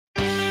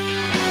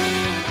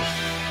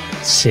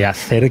Se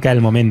acerca el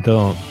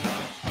momento.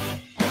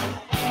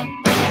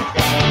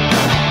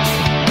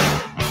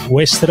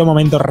 Vuestro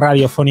momento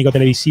radiofónico,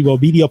 televisivo,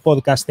 vídeo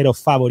podcastero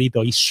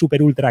favorito y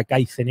super ultra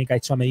caiceneca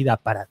hecho a medida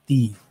para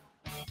ti.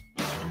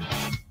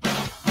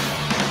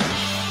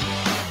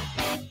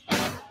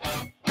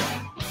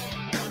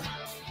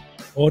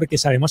 Porque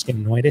sabemos que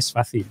no eres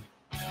fácil.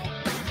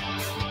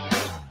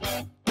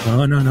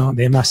 No,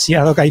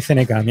 demasiado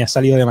caiceneca, me ha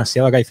salido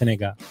demasiado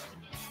caiceneca.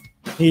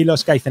 Y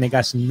los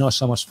caicenecas no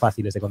somos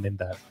fáciles de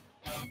contentar.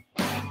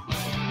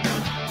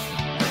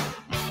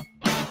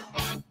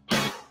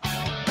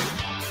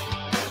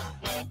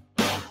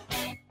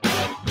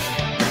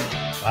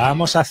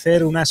 Vamos a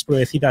hacer unas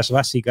pruebecitas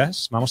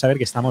básicas. Vamos a ver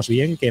que estamos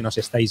bien, que nos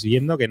estáis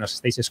viendo, que nos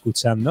estáis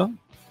escuchando.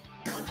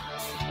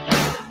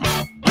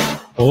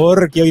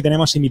 Porque hoy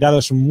tenemos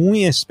invitados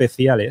muy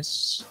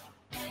especiales.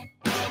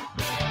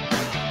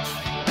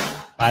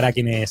 Para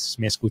quienes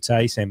me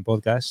escucháis en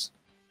podcast,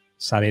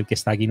 sabed que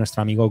está aquí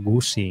nuestro amigo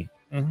Gusi.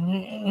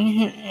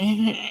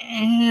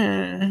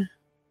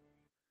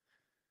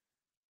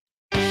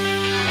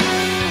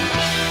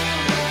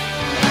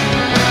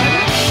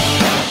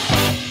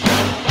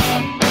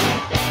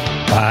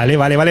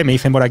 Vale. Me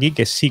dicen por aquí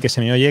que sí, que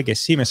se me oye, que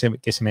sí,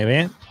 que se me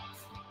ve.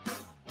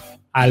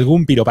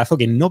 Algún piropazo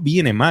que no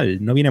viene mal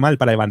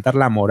para levantar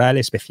la moral,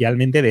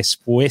 especialmente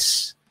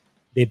después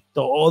de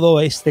todo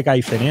este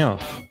caiceneo.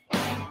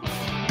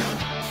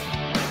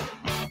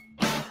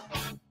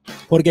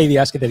 Porque hay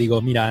días que te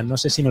digo, mira, no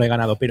sé si me lo he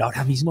ganado, pero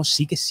ahora mismo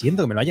sí que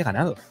siento que me lo haya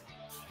ganado.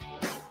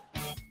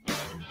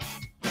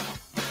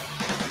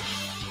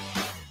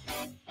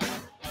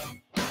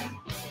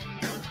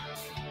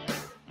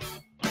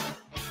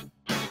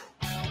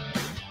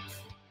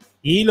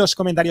 Y los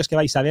comentarios que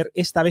vais a ver,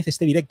 esta vez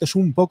este directo es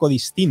un poco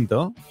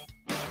distinto,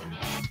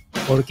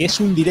 porque es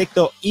un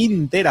directo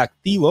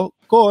interactivo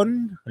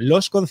con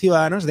los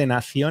conciudadanos de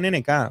Nación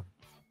NK.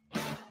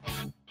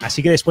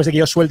 Así que después de que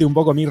yo suelte un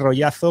poco mi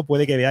rollazo,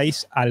 puede que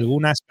veáis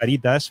algunas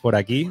caritas por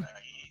aquí.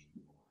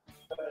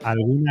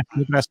 Algunas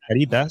otras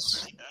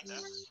caritas.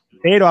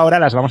 Pero ahora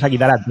las vamos a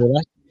quitar a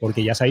todas,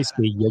 porque ya sabéis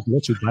que yo quiero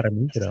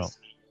chuparme, pero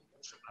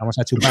vamos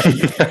a chupar.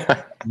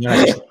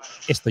 Señoras,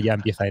 esto ya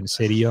empieza en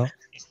serio.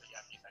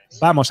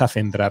 Vamos a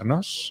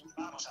centrarnos.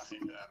 Vamos a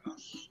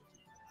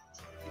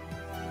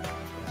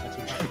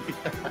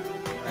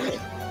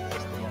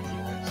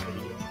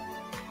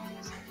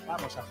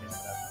centrarnos.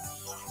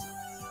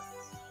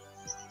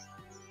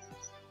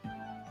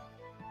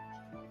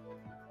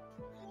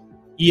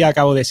 Y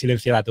acabo de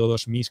silenciar a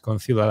todos mis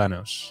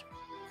conciudadanos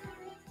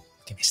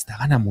que me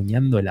estaban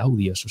amuñando el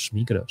audio, sus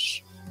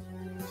micros.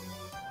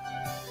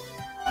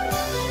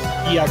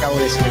 Y acabo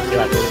de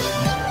silenciar a todos mis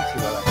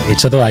conciudadanos. De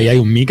hecho, todavía hay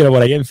un micro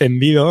por ahí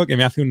encendido que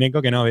me hace un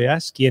eco que no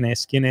veas. ¿Quién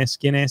es? Que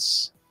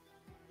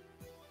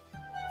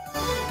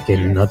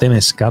no te me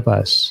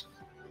escapas.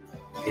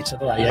 De hecho,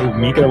 todavía hay un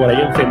micro por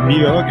ahí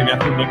encendido que me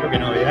hace un eco que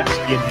no veas.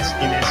 ¿Quién es?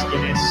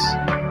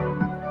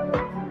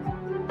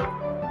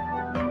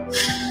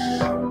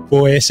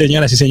 Pues,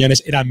 señoras y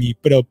señores, era mi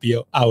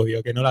propio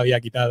audio, que no lo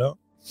había quitado.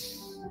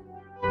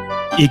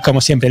 Y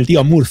como siempre, el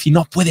tío Murphy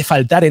no puede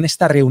faltar en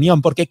esta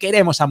reunión porque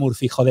queremos a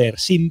Murphy, joder.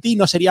 Sin ti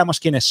no seríamos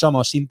quienes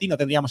somos, sin ti no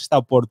tendríamos esta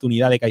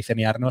oportunidad de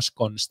caicenearnos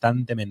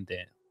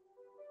constantemente.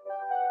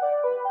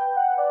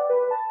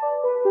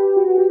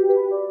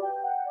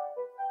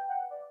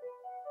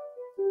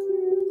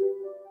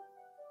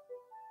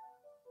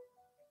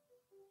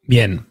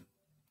 Bien,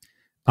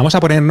 vamos a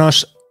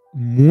ponernos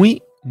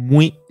muy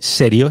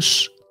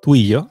serios, tú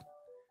y yo,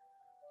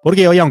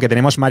 porque hoy, aunque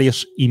tenemos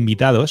varios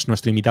invitados,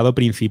 nuestro invitado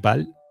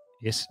principal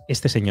es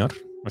este señor,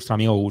 nuestro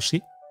amigo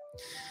Gusi.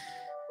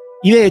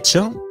 Y de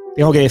hecho,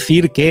 tengo que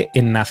decir que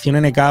en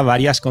Nación NK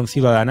varias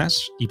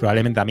conciudadanas, y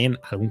probablemente también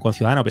algún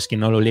conciudadano, pues que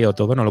no lo leo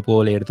todo, no lo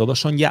puedo leer todo,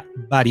 son ya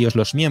varios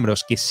los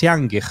miembros que se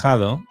han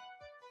quejado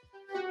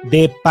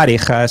de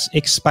parejas,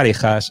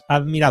 exparejas,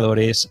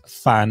 admiradores,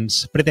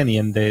 fans,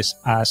 pretendientes,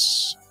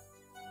 as,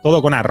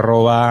 todo con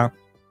arroba,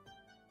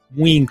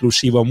 muy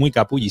inclusivo, muy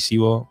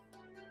capullisivo.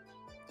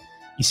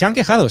 Y se han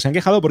quejado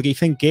porque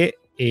dicen que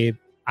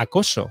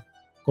acoso,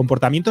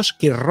 comportamientos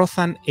que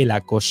rozan el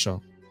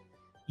acoso.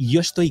 Y yo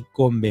estoy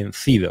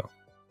convencido,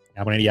 voy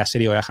a poner ya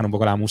serio, voy a dejar un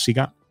poco la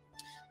música.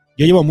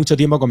 Yo llevo mucho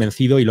tiempo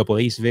convencido y lo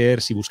podéis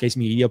ver si buscáis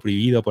mi vídeo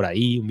prohibido por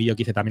ahí, un vídeo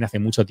que hice también hace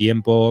mucho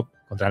tiempo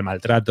contra el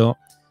maltrato.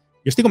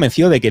 Yo estoy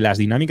convencido de que las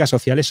dinámicas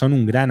sociales son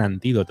un gran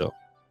antídoto.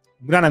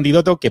 Un gran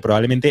antídoto que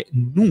probablemente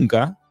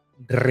nunca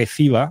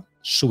reciba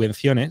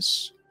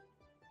subvenciones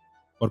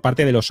por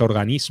parte de los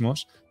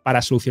organismos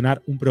para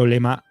solucionar un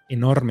problema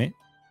enorme,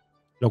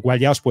 lo cual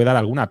ya os puede dar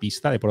alguna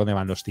pista de por dónde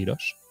van los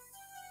tiros.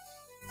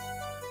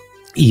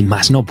 Y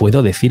más no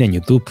puedo decir en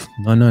YouTube.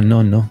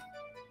 No.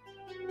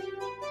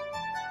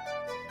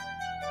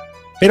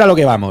 Pero a lo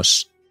que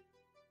vamos.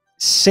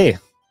 Sé,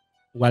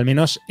 o al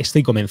menos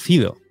estoy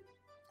convencido,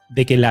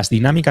 de que las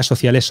dinámicas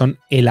sociales son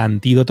el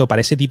antídoto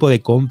para ese tipo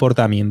de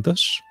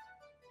comportamientos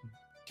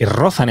que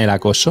rozan el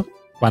acoso,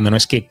 cuando no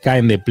es que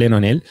caen de pleno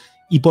en él.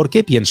 ¿Y por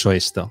qué pienso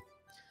esto?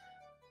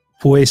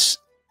 Pues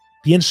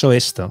pienso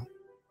esto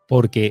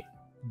porque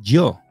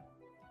yo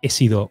he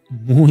sido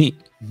muy,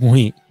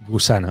 muy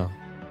gusano.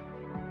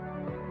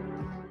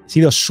 He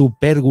sido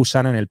súper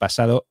gusano en el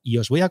pasado y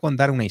os voy a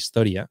contar una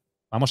historia.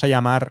 Vamos a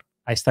llamar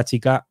a esta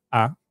chica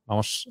A,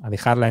 vamos a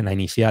dejarla en la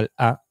inicial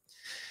A.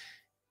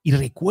 Y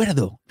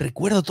recuerdo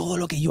todo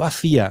lo que yo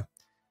hacía.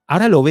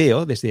 Ahora lo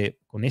veo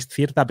con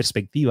cierta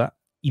perspectiva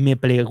y me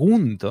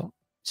pregunto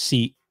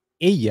si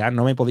ella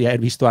no me podría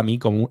haber visto a mí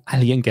como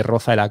alguien que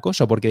roza el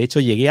acoso, porque de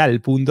hecho llegué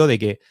al punto de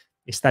que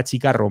esta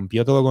chica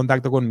rompió todo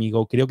contacto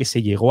conmigo, creo que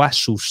se llegó a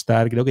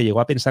asustar, creo que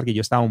llegó a pensar que yo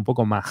estaba un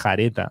poco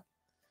majareta.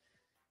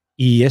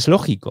 Y es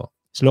lógico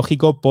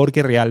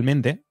porque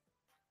realmente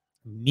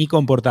mi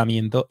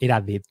comportamiento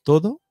era de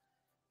todo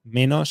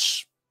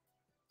menos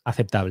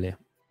aceptable.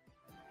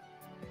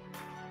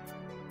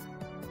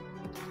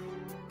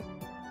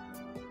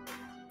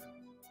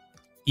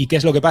 ¿Y qué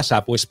es lo que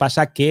pasa? Pues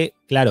pasa que,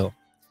 claro,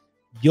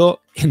 yo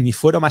en mi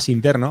fuero más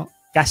interno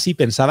casi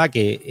pensaba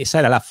que esa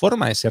era la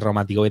forma de ser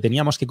romántico, que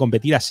teníamos que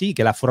competir así,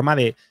 que la forma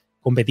de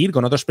competir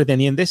con otros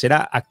pretendientes era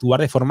actuar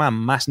de forma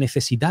más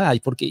necesitada,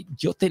 porque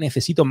yo te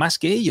necesito más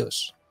que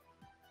ellos.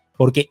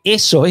 Porque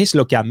eso es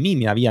lo que a mí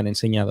me habían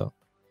enseñado.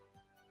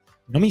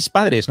 No mis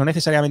padres, no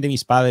necesariamente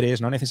mis padres,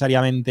 no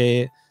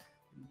necesariamente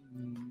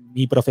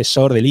mi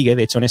profesor de ligue,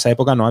 de hecho en esa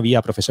época no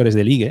había profesores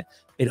de ligue,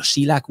 pero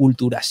sí la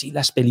cultura, sí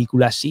las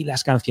películas, sí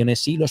las canciones,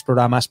 sí los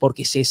programas,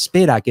 porque se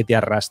espera que te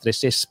arrastres,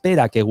 se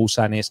espera que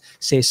gusanes,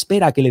 se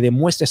espera que le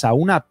demuestres a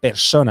una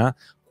persona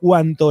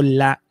cuánto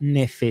la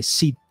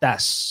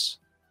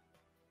necesitas.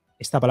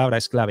 Esta palabra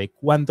es clave,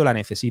 cuánto la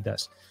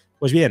necesitas.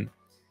 Pues bien,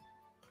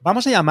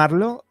 vamos a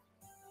llamarlo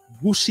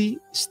Gusy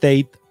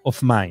State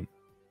of Mind,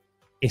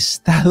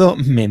 estado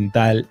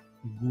mental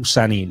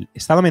gusanil.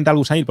 Estado mental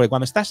gusanil, porque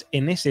cuando estás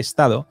en ese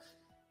estado,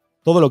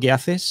 todo lo que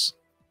haces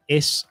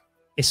es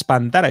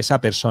espantar a esa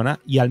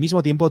persona y al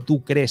mismo tiempo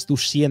tú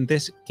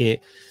sientes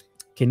que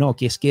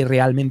es que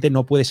realmente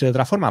no puede ser de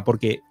otra forma,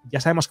 porque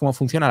ya sabemos cómo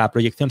funciona la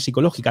proyección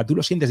psicológica. Tú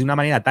lo sientes de una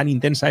manera tan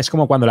intensa, es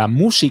como cuando la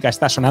música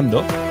está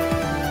sonando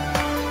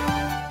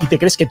y te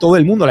crees que todo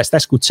el mundo la está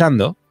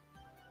escuchando,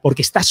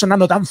 porque está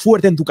sonando tan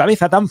fuerte en tu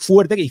cabeza, tan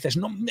fuerte que dices,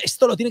 no,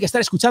 esto lo tiene que estar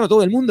escuchando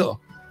todo el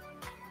mundo.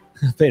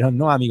 Pero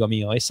no, amigo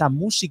mío, esa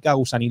música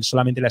gusanil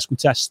solamente la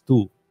escuchas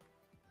tú.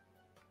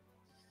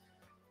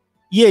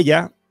 Y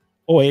ella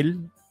o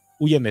él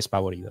huyen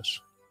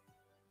despavoridos.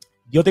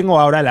 Yo tengo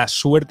ahora la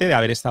suerte de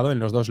haber estado en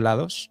los dos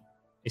lados.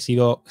 He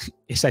sido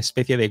esa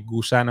especie de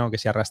gusano que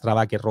se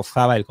arrastraba, que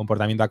rozaba el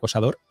comportamiento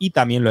acosador, y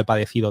también lo he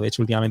padecido. De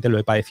hecho, últimamente lo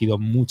he padecido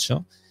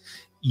mucho.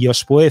 Y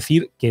os puedo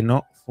decir que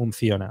no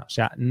funciona. O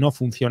sea, no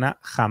funciona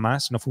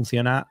jamás. No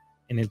funciona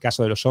en el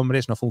caso de los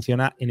hombres, no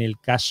funciona en el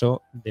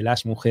caso de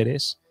las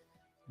mujeres.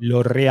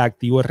 Lo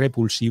reactivo es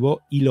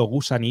repulsivo y lo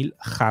gusanil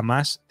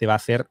jamás te va a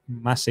hacer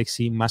más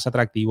sexy, más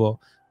atractivo,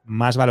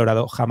 más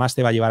valorado, jamás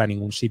te va a llevar a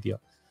ningún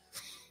sitio.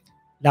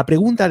 La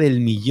pregunta del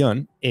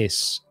millón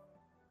es,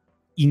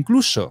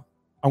 incluso,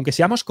 aunque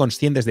seamos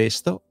conscientes de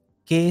esto,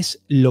 ¿qué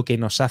es lo que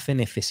nos hace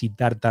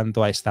necesitar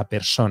tanto a esta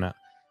persona?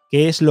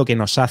 ¿Qué es lo que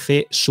nos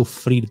hace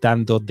sufrir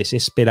tanto,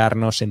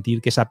 desesperarnos,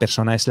 sentir que esa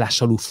persona es la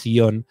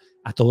solución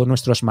a todos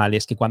nuestros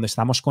males, que cuando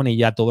estamos con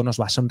ella todo nos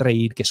va a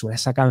sonreír, que suena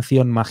esa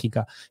canción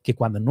mágica, que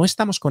cuando no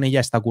estamos con ella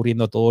está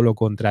ocurriendo todo lo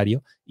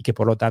contrario y que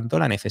por lo tanto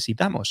la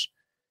necesitamos?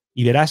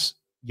 Y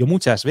verás, yo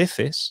muchas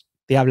veces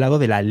te he hablado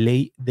de la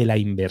ley de la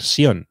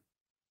inversión.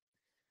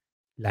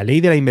 La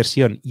ley de la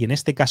inversión, y en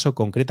este caso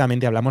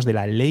concretamente hablamos de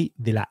la ley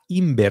de la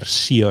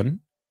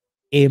inversión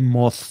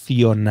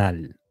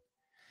emocional.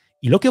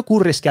 Y lo que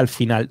ocurre es que al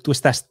final tú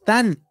estás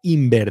tan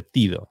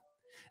invertido,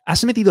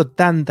 has metido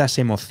tantas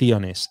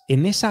emociones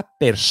en esa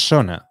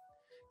persona,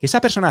 que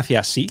esa persona hace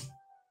así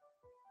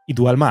y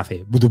tu alma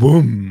hace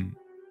 ¡bum!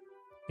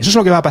 Eso es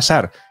lo que va a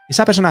pasar.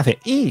 Esa persona hace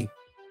y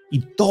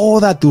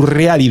toda tu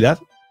realidad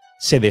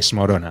se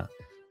desmorona.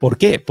 ¿Por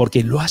qué?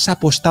 Porque lo has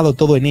apostado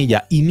todo en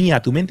ella y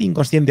mía, tu mente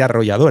inconsciente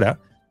arrolladora,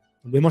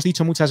 lo hemos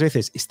dicho muchas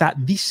veces, está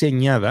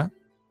diseñada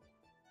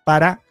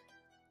para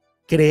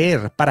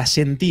creer, para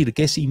sentir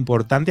que es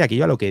importante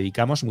aquello a lo que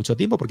dedicamos mucho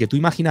tiempo. Porque tú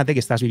imagínate que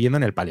estás viviendo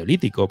en el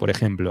Paleolítico, por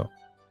ejemplo.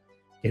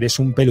 Eres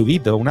un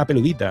peludito, una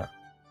peludita,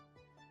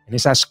 en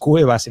esas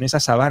cuevas, en esa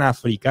sabana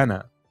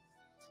africana.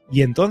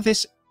 Y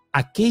entonces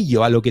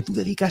aquello a lo que tú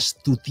dedicas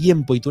tu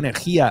tiempo y tu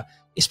energía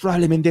es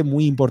probablemente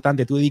muy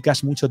importante. Tú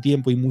dedicas mucho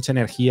tiempo y mucha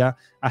energía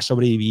a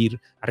sobrevivir,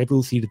 a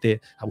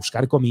reproducirte, a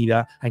buscar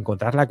comida, a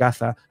encontrar la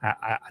caza,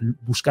 a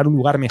buscar un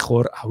lugar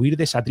mejor, a huir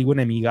de esa tribu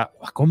enemiga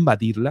o a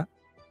combatirla.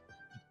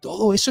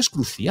 Todo eso es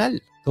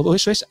crucial, todo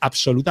eso es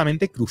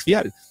absolutamente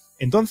crucial.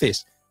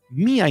 Entonces,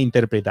 Mía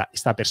interpreta,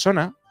 esta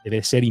persona debe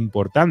de ser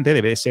importante,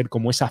 debe de ser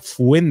como esa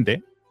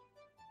fuente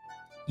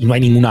y no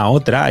hay ninguna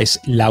otra, es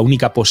la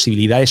única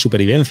posibilidad de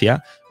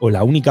supervivencia o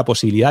la única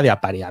posibilidad de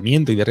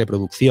apareamiento y de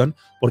reproducción,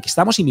 porque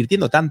estamos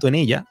invirtiendo tanto en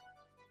ella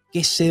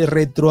que se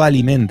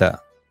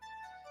retroalimenta.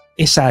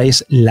 Esa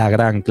es la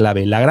gran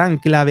clave. La gran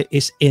clave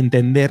es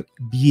entender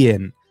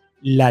bien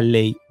la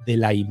ley de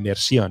la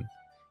inversión.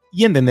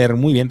 Y entender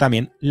muy bien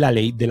también la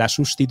ley de la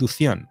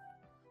sustitución.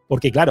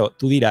 Porque claro,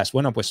 tú dirás,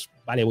 bueno, pues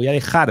vale, voy a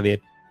dejar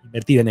de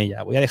invertir en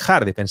ella, voy a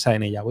dejar de pensar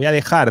en ella, voy a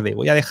dejar.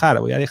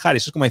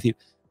 Eso es como decir,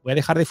 voy a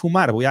dejar de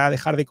fumar, voy a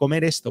dejar de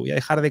comer esto, voy a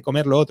dejar de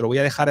comer lo otro, voy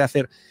a dejar de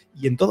hacer.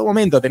 Y en todo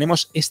momento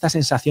tenemos esta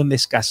sensación de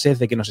escasez,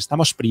 de que nos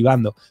estamos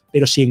privando.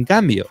 Pero si en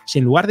cambio, si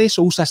en lugar de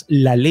eso usas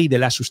la ley de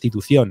la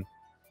sustitución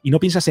y no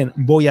piensas en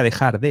voy a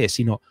dejar de,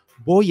 sino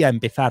voy a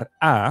empezar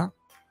a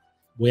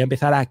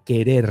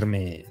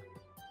quererme.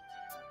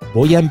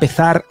 Voy a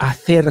empezar a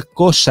hacer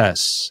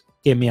cosas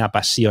que me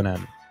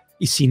apasionan.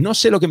 Y si no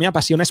sé lo que me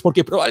apasiona es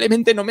porque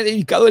probablemente no me he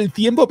dedicado el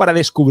tiempo para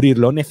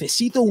descubrirlo.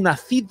 Necesito una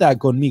cita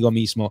conmigo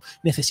mismo.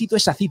 Necesito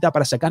esa cita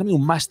para sacarme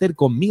un máster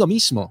conmigo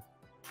mismo.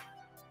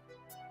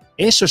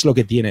 Eso es lo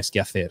que tienes que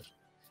hacer.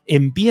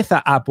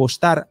 Empieza a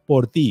apostar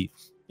por ti.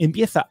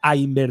 Empieza a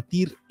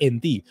invertir en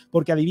ti.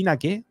 Porque adivina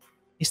qué,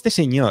 este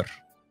señor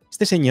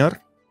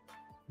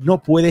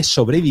no puede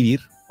sobrevivir.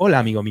 Hola,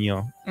 amigo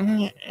mío.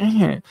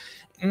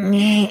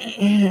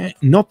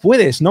 No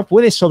puedes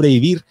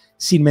sobrevivir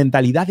sin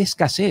mentalidad de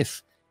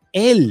escasez.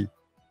 Él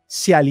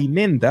se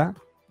alimenta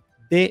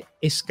de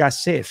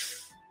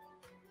escasez.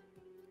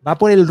 Va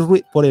por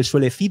el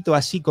suelecito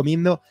así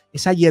comiendo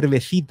esa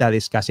hierbecita de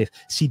escasez.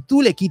 Si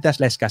tú le quitas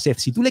la escasez,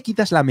 si tú le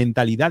quitas la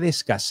mentalidad de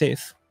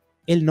escasez,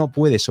 él no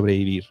puede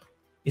sobrevivir.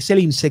 Es el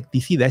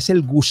insecticida, es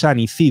el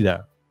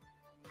gusanicida.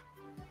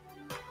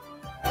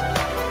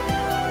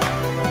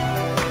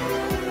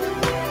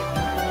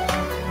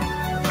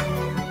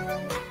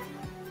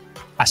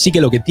 Así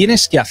que lo que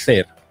tienes que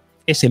hacer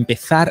es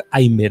empezar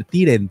a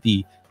invertir en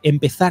ti,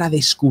 empezar a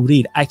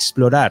descubrir, a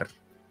explorar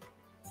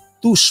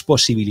tus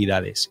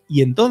posibilidades.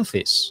 Y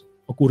entonces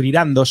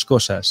ocurrirán dos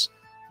cosas.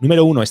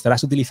 Número uno,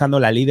 estarás utilizando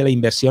la ley de la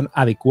inversión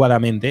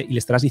adecuadamente y le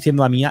estarás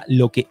diciendo a Mía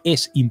lo que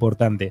es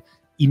importante.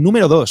 Y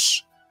número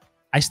dos,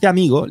 a este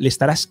amigo le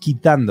estarás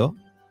quitando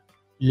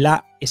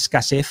la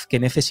escasez que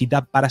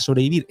necesita para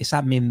sobrevivir,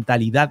 esa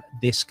mentalidad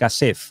de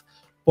escasez.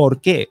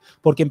 ¿Por qué?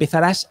 Porque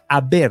empezarás a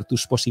ver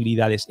tus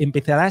posibilidades,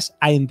 empezarás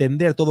a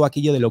entender todo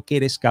aquello de lo que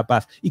eres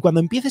capaz. Y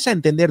cuando empieces a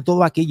entender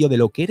todo aquello de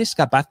lo que eres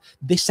capaz,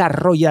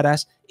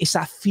 desarrollarás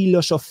esa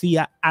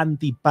filosofía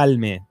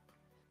antipalme.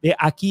 De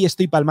aquí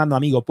estoy palmando,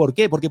 amigo. ¿Por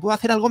qué? Porque puedo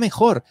hacer algo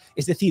mejor.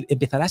 Es decir,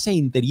 empezarás a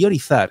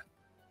interiorizar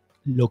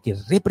lo que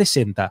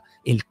representa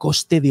el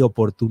coste de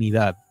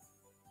oportunidad.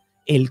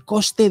 El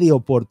coste de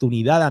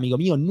oportunidad, amigo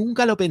mío,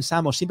 nunca lo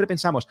pensamos. Siempre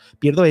pensamos,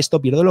 pierdo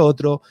esto, pierdo lo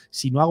otro.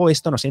 Si no hago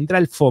esto, nos entra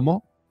el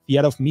FOMO,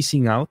 Fear of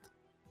Missing Out,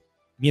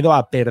 miedo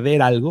a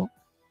perder algo.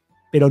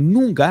 Pero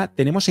nunca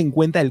tenemos en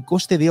cuenta el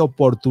coste de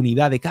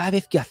oportunidad de cada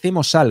vez que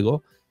hacemos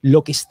algo,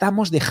 lo que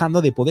estamos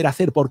dejando de poder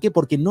hacer. ¿Por qué?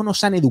 Porque no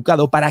nos han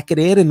educado para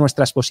creer en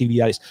nuestras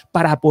posibilidades,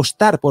 para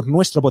apostar por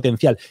nuestro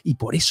potencial. Y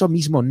por eso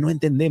mismo no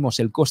entendemos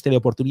el coste de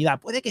oportunidad.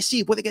 Puede que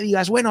sí, puede que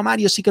digas, bueno,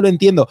 Mario, sí que lo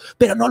entiendo,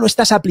 pero no lo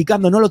estás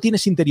aplicando, no lo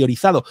tienes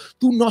interiorizado.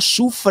 Tú no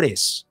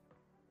sufres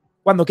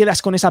cuando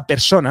quedas con esa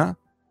persona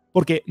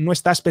porque no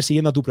estás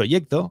persiguiendo tu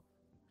proyecto,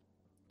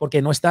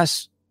 porque no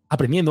estás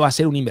aprendiendo a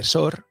ser un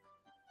inversor,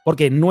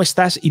 porque no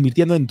estás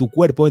invirtiendo en tu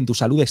cuerpo, en tu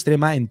salud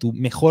extrema, en tu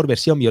mejor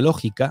versión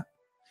biológica.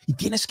 Y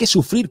tienes que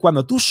sufrir.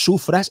 Cuando tú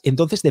sufras,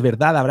 entonces de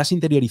verdad habrás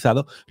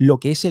interiorizado lo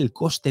que es el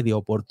coste de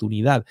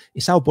oportunidad.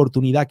 Esa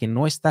oportunidad que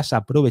no estás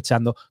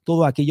aprovechando,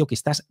 todo aquello que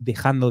estás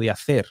dejando de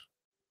hacer.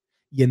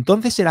 Y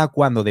entonces será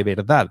cuando de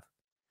verdad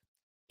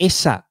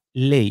esa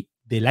ley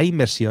de la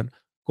inversión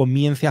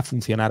comience a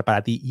funcionar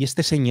para ti y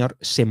este señor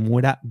se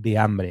muera de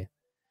hambre.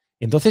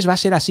 Entonces va a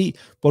ser así,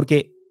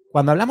 porque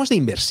cuando hablamos de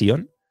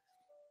inversión,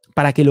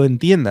 para que lo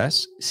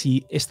entiendas,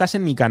 si estás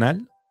en mi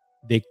canal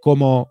de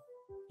cómo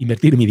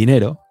invertir mi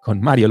dinero,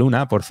 con Mario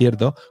Luna, por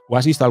cierto, o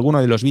has visto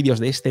alguno de los vídeos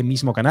de este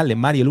mismo canal, de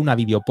Mario Luna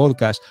Video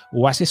Podcast,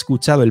 o has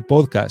escuchado el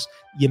podcast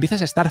y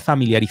empiezas a estar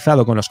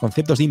familiarizado con los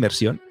conceptos de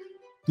inversión,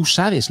 tú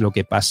sabes lo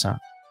que pasa.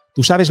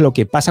 Tú sabes lo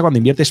que pasa cuando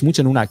inviertes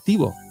mucho en un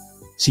activo.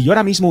 Si yo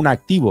ahora mismo un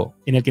activo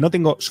en el que no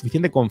tengo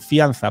suficiente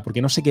confianza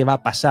porque no sé qué va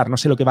a pasar, no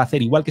sé lo que va a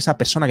hacer, igual que esa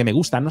persona que me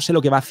gusta, no sé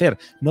lo que va a hacer,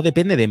 no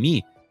depende de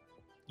mí,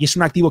 y es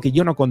un activo que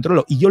yo no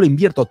controlo y yo lo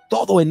invierto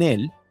todo en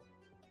él,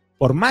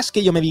 por más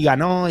que yo me diga,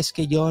 no, es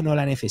que yo no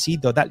la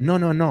necesito, tal.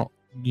 No.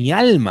 Mi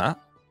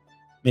alma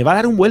me va a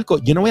dar un vuelco.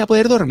 Yo no voy a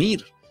poder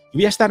dormir. Yo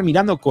voy a estar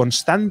mirando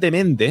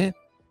constantemente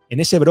en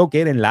ese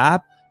broker, en la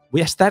app.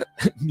 Voy a estar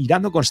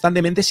mirando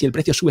constantemente si el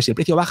precio sube, si el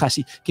precio baja,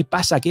 si, qué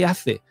pasa, qué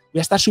hace. Voy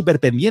a estar súper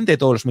pendiente de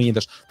todos los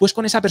movimientos. Pues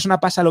con esa persona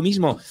pasa lo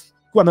mismo.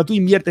 Cuando tú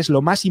inviertes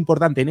lo más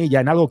importante en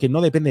ella, en algo que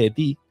no depende de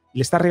ti,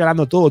 le estás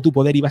regalando todo tu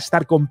poder y vas a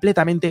estar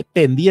completamente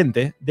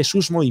pendiente de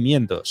sus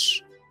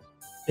movimientos.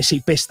 Si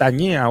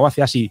pestañea o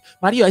hace así.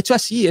 Mario, ha hecho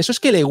así. ¿Eso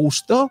es que le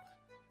gustó?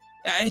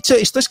 ¿Ha hecho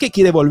esto es que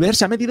quiere volver?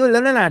 ¿Se ha metido el dedo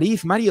en la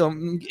nariz, Mario?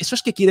 ¿Eso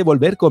es que quiere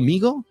volver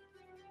conmigo?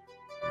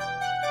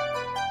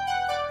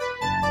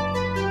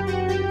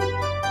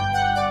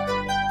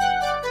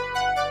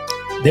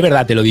 De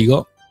verdad te lo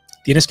digo.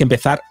 Tienes que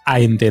empezar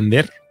a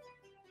entender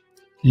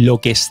lo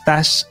que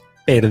estás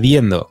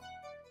perdiendo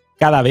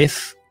cada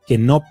vez que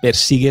no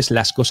persigues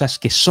las cosas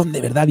que son de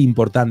verdad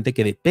importantes,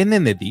 que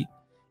dependen de ti.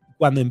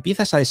 Cuando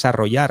empiezas a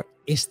desarrollar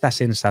esta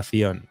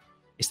sensación,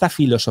 esta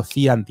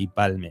filosofía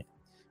antipalme,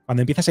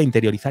 Cuando empiezas a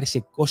interiorizar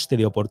ese coste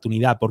de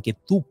oportunidad, porque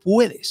tú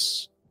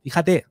puedes.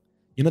 Fíjate,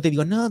 yo no te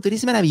digo, no, tú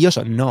eres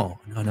maravilloso.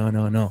 No.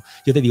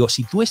 Yo te digo,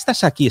 si tú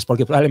estás aquí es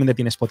porque probablemente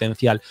tienes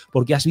potencial,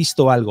 porque has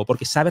visto algo,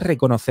 porque sabes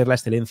reconocer la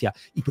excelencia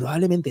y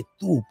probablemente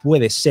tú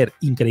puedes ser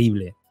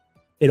increíble.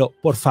 Pero,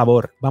 por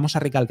favor, vamos a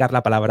recalcar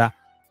la palabra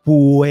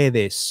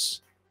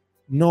puedes.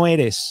 No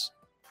eres,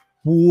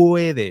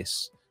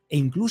 puedes. E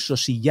incluso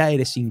si ya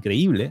eres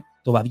increíble,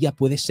 todavía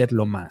puedes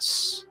serlo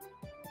más.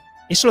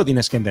 Eso lo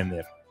tienes que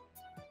entender.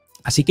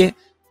 Así que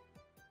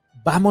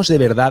vamos de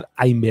verdad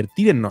a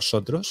invertir en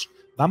nosotros,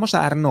 vamos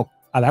a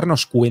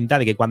darnos cuenta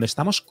de que cuando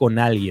estamos con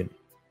alguien,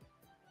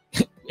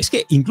 es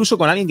que incluso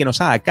con alguien que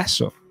nos haga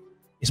caso,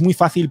 es muy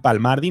fácil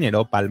palmar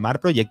dinero, palmar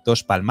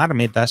proyectos, palmar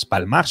metas,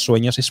 palmar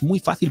sueños, es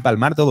muy fácil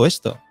palmar todo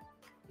esto.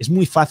 Es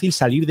muy fácil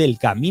salir del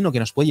camino que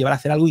nos puede llevar a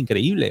hacer algo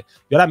increíble.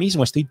 Yo ahora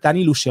mismo estoy tan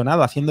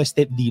ilusionado haciendo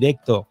este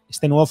directo,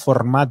 este nuevo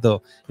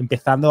formato,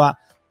 empezando a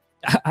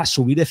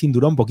subir de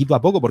cinturón poquito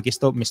a poco, porque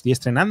esto me estoy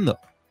estrenando.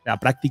 O sea,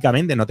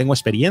 prácticamente no tengo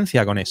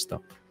experiencia con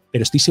esto,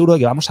 pero estoy seguro de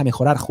que vamos a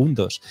mejorar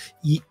juntos.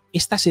 Y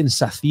esta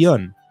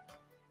sensación,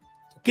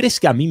 ¿crees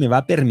que a mí me va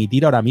a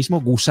permitir ahora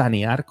mismo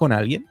gusanear con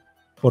alguien?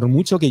 Por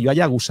mucho que yo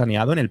haya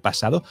gusaneado en el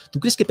pasado, ¿tú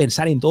crees que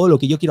pensar en todo lo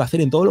que yo quiero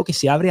hacer, en todo lo que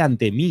se abre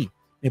ante mí,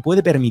 me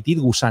puede permitir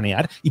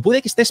gusanear? Y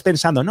puede que estés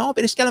pensando, no,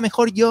 pero es que a lo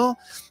mejor yo,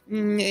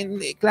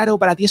 claro,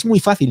 para ti es muy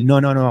fácil.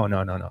 No,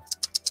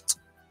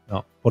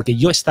 porque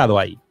yo he estado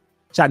ahí.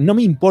 O sea, no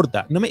me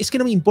importa, es que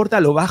no me importa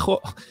lo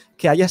bajo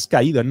que hayas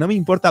caído, no me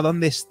importa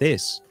dónde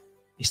estés.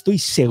 Estoy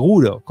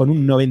seguro, con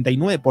un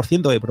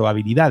 99% de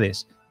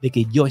probabilidades, de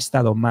que yo he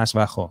estado más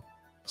bajo.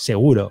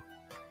 Seguro.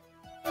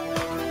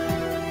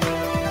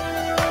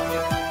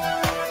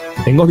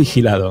 Tengo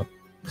vigilado.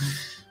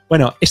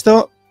 Bueno,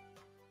 esto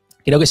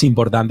creo que es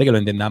importante que lo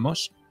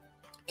entendamos,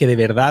 que de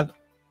verdad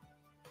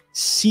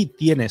sí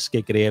tienes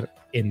que creer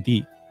en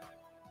ti.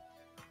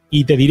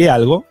 Y te diré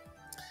algo,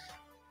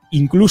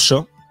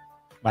 incluso,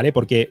 ¿vale?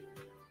 Porque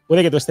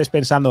puede que tú estés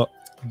pensando,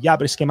 ya,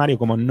 pero es que Mario,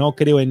 como no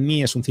creo en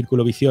mí, es un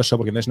círculo vicioso,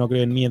 porque entonces no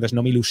creo en mí, entonces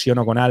no me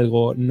ilusiono con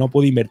algo, no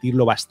puedo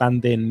invertirlo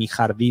bastante en mi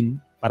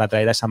jardín para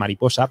atraer a esa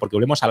mariposa, porque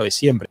volvemos a lo de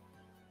siempre.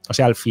 O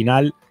sea, al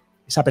final,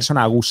 esa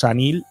persona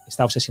gusanil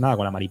está obsesionada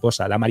con la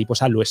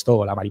mariposa lo es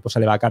todo, la mariposa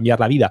le va a cambiar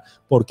la vida.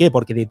 ¿Por qué?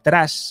 Porque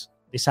detrás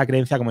de esa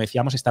creencia, como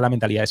decíamos, está la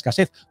mentalidad de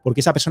escasez, porque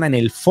esa persona en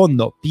el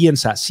fondo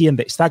piensa,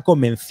 siente, está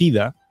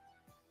convencida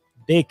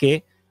de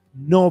que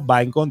no va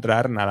a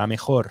encontrar nada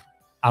mejor.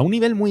 A un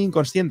nivel muy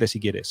inconsciente, si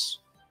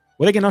quieres.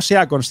 Puede que no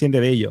sea consciente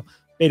de ello,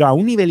 pero a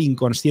un nivel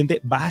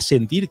inconsciente va a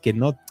sentir que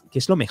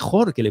es lo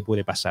mejor que le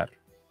puede pasar.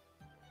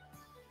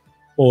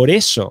 Por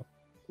eso,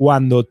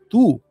 cuando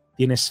tú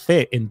tienes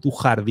fe en tu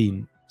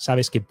jardín,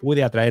 sabes que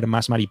puede atraer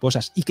más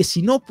mariposas y que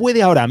si no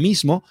puede ahora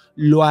mismo,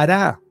 lo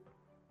hará.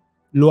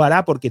 Lo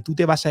hará porque tú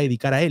te vas a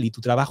dedicar a él y tu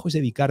trabajo es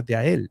dedicarte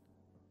a él.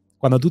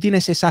 Cuando tú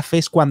tienes esa fe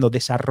es cuando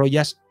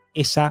desarrollas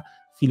esa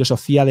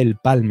filosofía del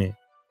palme.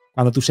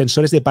 Cuando tus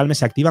sensores de palme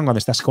se activan cuando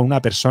estás con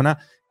una persona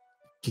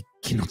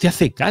que no te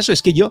hace caso.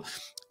 Es que yo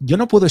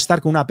no puedo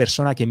estar con una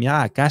persona que me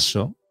haga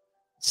caso,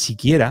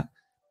 siquiera,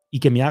 y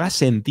que me haga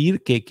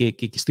sentir que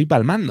estoy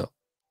palmando.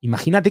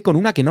 Imagínate con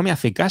una que no me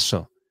hace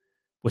caso.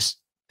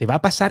 Pues te va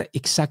a pasar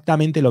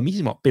exactamente lo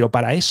mismo. Pero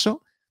para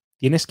eso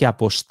tienes que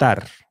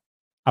apostar.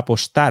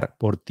 Apostar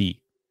por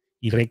ti.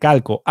 Y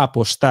recalco,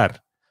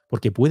 apostar.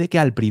 Porque puede que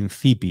al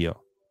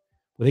principio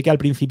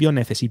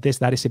necesites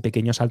dar ese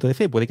pequeño salto de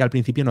fe. Puede que al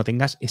principio no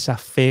tengas esa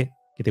fe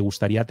que te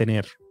gustaría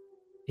tener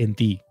en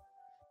ti.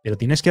 Pero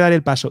tienes que dar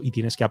el paso y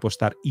tienes que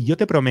apostar. Y yo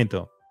te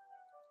prometo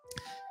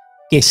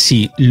que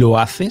si lo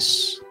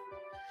haces,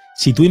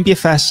 si tú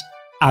empiezas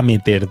a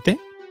meterte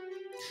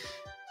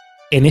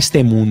en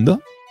este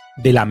mundo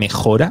de la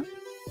mejora,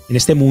 en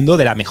este mundo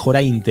de la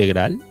mejora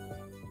integral,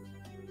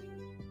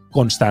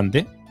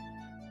 constante,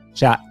 o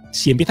sea,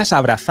 si empiezas a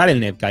abrazar el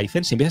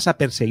Netkaizen, si empiezas a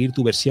perseguir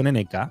tu versión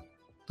NK,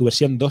 tu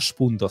versión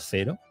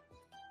 2.0,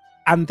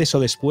 antes o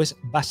después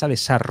vas a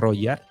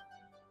desarrollar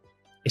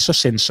esos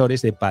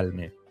sensores de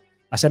palme.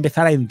 Vas a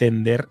empezar a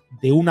entender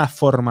de una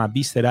forma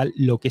visceral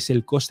lo que es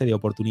el coste de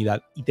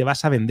oportunidad y te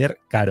vas a vender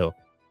caro.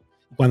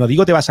 Cuando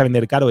digo te vas a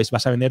vender caro,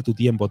 vas a vender tu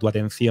tiempo, tu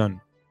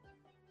atención,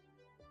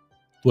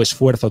 tu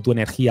esfuerzo, tu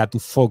energía, tu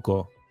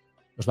foco.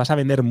 Los vas a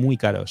vender muy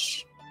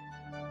caros.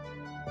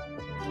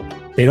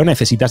 Pero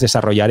necesitas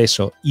desarrollar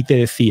eso. Y te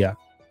decía,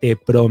 te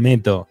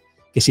prometo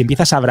que si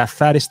empiezas a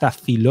abrazar esta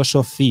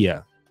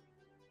filosofía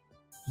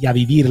y a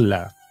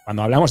vivirla,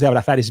 cuando hablamos de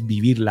abrazar es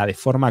vivirla de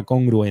forma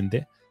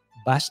congruente,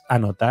 vas a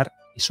notar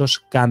esos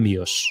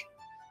cambios.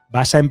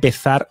 Vas a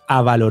empezar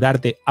a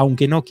valorarte,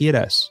 aunque no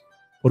quieras.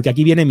 Porque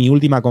aquí viene mi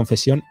última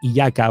confesión y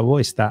ya acabo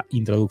esta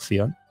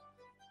introducción.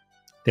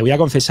 Te voy a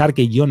confesar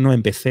que yo no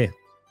empecé.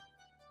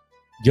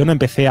 Yo no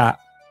empecé a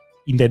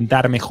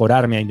intentar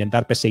mejorarme, a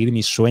intentar perseguir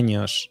mis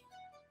sueños,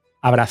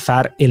 a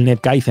abrazar el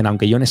Netkaizen,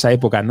 aunque yo en esa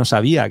época no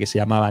sabía que se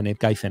llamaba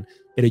Netkaizen.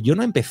 Pero yo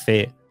no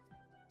empecé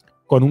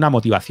con una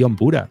motivación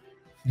pura.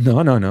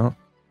 No.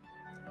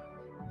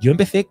 Yo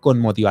empecé con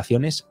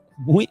motivaciones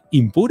muy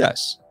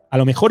impuras. A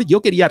lo mejor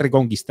yo quería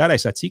reconquistar a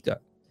esa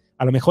chica.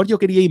 A lo mejor yo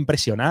quería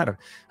impresionar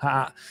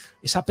a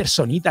esa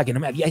personita que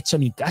no me había hecho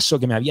ni caso,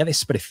 que me había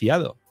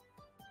despreciado.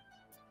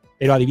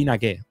 Pero adivina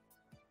qué.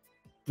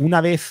 Una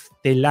vez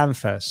te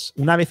lanzas,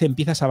 una vez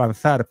empiezas a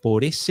avanzar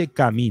por ese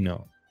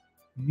camino,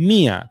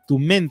 tu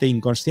mente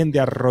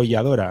inconsciente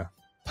arrolladora,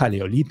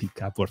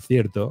 paleolítica, por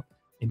cierto,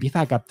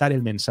 empieza a captar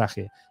el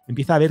mensaje,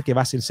 empieza a ver que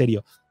vas en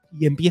serio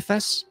y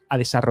empiezas a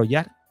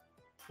desarrollar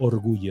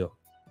orgullo.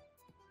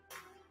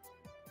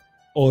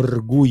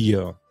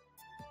 Orgullo.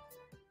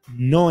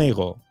 No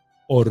ego,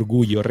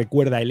 orgullo.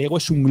 Recuerda, el ego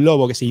es un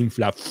globo que se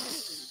infla.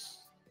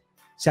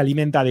 Se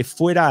alimenta de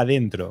fuera a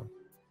adentro.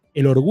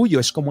 El orgullo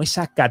es como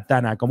esa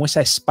katana, como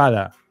esa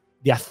espada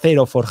de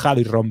acero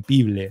forjado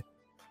irrompible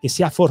que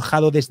se ha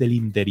forjado desde el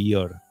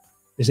interior,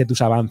 desde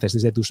tus avances,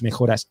 desde tus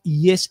mejoras,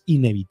 y es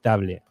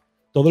inevitable.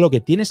 Todo lo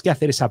que tienes que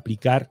hacer es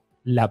aplicar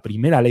la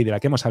primera ley de la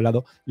que hemos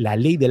hablado, la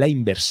ley de la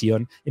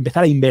inversión,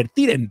 empezar a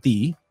invertir en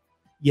ti,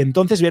 y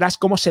entonces verás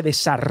cómo se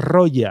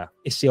desarrolla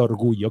ese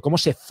orgullo, cómo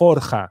se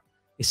forja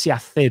ese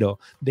acero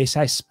de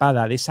esa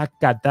espada, de esa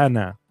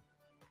katana,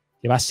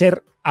 que va a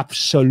ser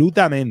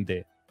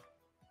absolutamente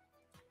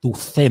tu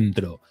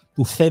centro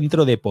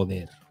de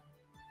poder.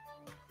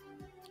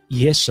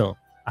 Y eso,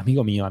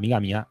 amigo mío, amiga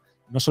mía,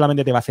 no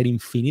solamente te va a hacer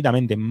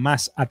infinitamente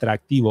más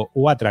atractivo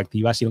o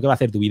atractiva, sino que va a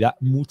hacer tu vida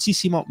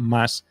muchísimo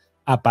más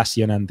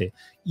apasionante.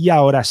 Y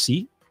ahora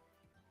sí,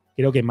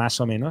 creo que más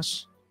o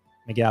menos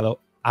me he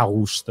quedado a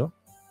gusto.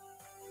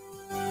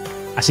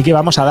 Así que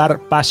vamos a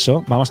dar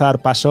paso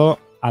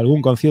a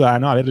algún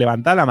conciudadano. A ver,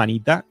 levantad la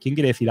manita. ¿Quién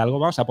quiere decir algo?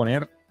 Vamos a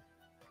poner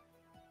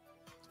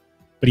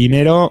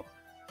primero,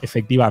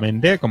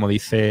 efectivamente, como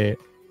dice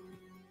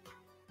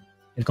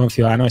el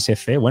conciudadano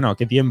SC. Bueno,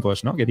 qué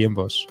tiempos, ¿no? Qué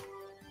tiempos.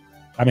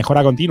 La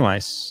mejora continua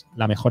es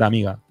la mejor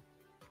amiga.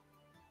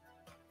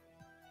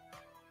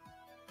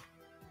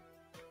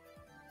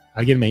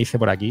 Alguien me dice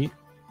por aquí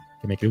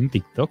que me cree un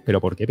TikTok. ¿Pero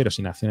por qué? Pero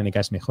si Nación NK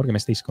es mejor. ¿Qué me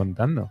estáis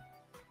contando?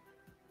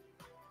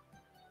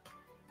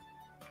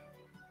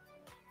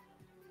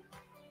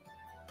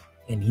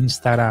 En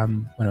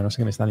Instagram. Bueno, no sé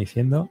qué me están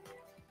diciendo.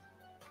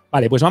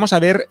 Vale, pues vamos a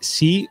ver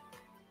si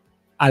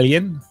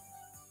alguien...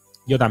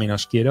 Yo también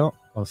os quiero,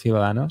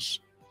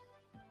 conciudadanos.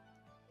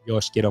 Yo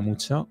os quiero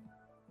mucho.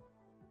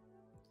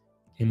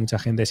 Y mucha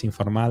gente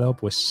desinformado,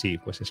 pues sí,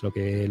 pues es lo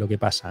que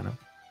pasa, ¿no?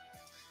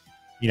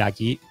 Mira,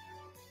 aquí,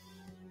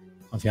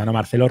 conciudadano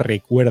Marcelo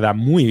recuerda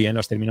muy bien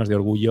los términos de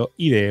orgullo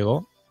y de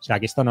ego. O sea,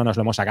 que esto no nos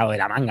lo hemos sacado de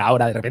la manga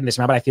ahora, de repente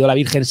se me ha parecido la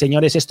Virgen.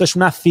 Señores, esto es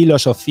una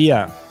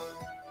filosofía.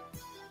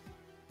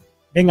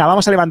 Venga,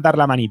 vamos a levantar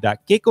la manita.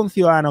 ¿Qué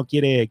conciudadano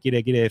quiere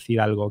decir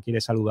algo?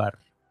 ¿Quiere saludar?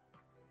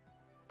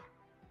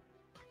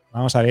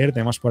 Vamos a ver,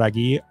 tenemos por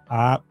aquí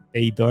a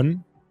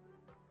Peyton.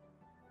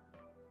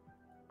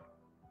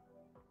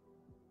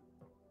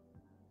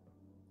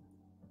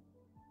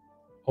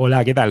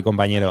 Hola, ¿qué tal,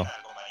 compañero?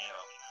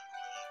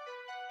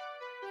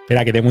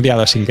 Espera, que te he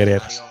muteado sin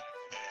querer.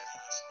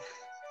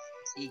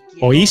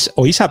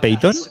 ¿Oís a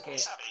Peyton?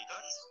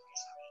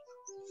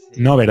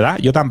 No, ¿verdad?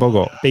 Yo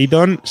tampoco.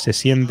 Peyton se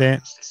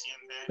siente...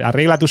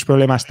 Arregla tus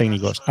problemas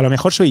técnicos. A lo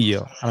mejor soy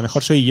yo,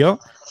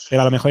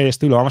 pero a lo mejor eres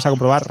tú y lo vamos a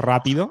comprobar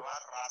rápido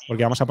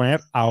porque vamos a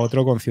poner a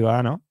otro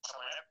conciudadano.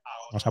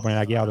 Vamos a poner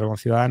aquí a otro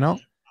conciudadano.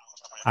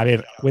 A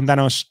ver,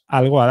 cuéntanos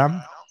algo,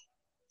 Adam.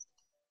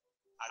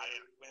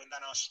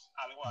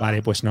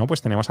 Vale, pues no,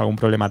 pues tenemos algún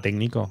problema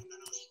técnico.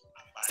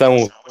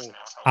 Estamos.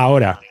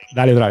 Ahora,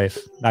 dale otra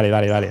vez. Dale.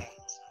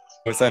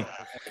 ¿Cómo están?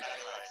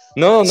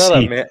 No,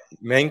 nada, Sí.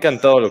 me ha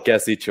encantado lo que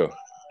has dicho.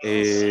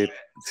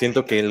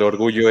 Siento que el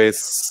orgullo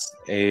es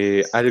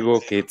algo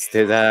que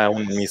te da a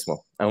uno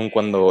mismo, aun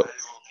cuando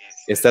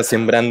estás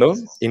sembrando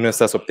y no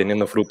estás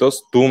obteniendo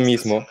frutos, tú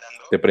mismo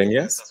te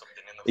premias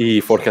y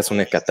forjas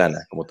una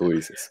katana, como tú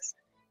dices.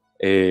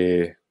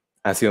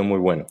 Ha sido muy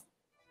bueno.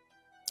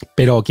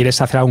 Pero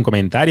 ¿quieres hacer algún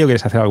comentario?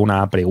 ¿Quieres hacer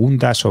alguna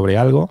pregunta sobre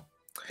algo?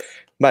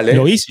 Vale.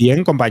 ¿Lo oís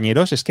bien,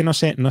 compañeros? Es que no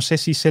sé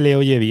si se le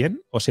oye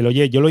bien o se le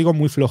oye. Yo lo oigo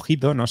muy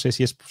flojito, no sé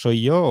si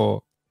soy yo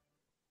o...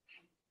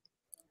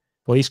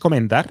 ¿Podéis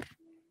comentar?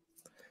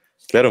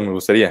 Claro, me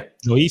gustaría.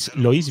 ¿Lo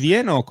oís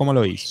bien o cómo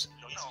lo oís?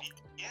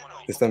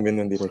 Te están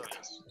viendo en directo.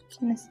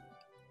 ¿Quién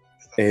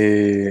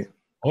es?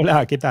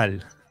 Hola, ¿qué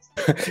tal?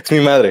 Es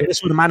mi madre. Eres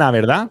su hermana,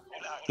 ¿verdad?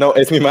 No,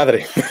 es mi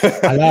madre.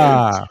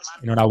 ¡Hala!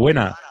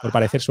 Enhorabuena por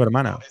parecer su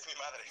hermana.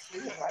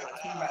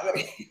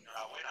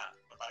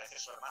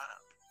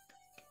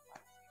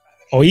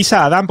 ¿Oís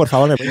a Adam, por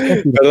favor? ¿Me podéis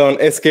decir? Perdón,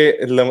 es que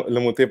lo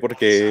muteé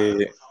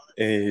porque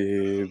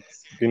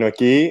vino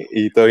aquí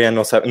y todavía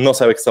no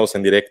sabe que estamos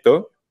en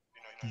directo.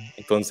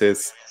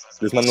 Entonces,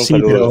 les mando un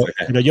saludo desde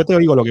acá. Pero yo te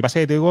oigo, lo que pasa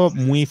es que te oigo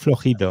muy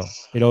flojito.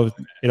 Pero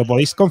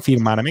podéis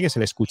confirmarme que se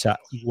le escucha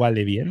igual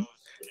de bien.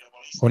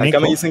 Con Acá eco.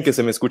 me dicen que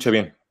se me escucha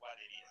bien.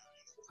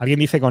 Alguien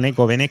dice con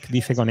eco, Benek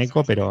dice con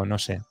eco, pero no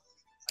sé.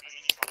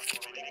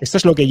 Esto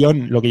es lo que yo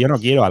no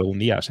quiero algún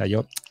día. O sea,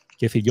 quiero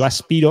decir, yo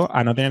aspiro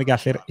a no tener que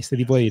hacer este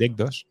tipo de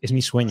directos. Es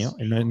mi sueño.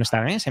 No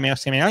está, se me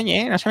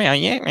oye, no se me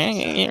oye.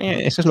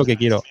 Eso es lo que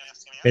quiero.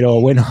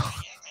 Pero bueno,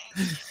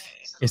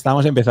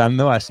 estamos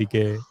empezando, así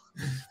que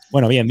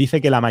Bueno, bien,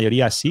 dice que la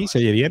mayoría sí, se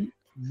oye bien.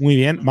 Muy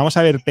bien. Vamos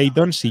a ver,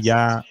 Peyton, si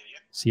ha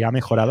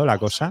mejorado la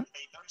cosa.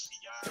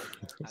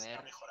 A ver.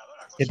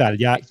 ¿Qué tal?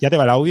 ¿Ya te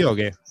va el audio o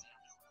qué?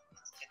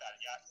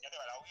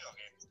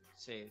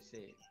 Sí,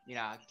 sí.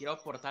 Mira, quiero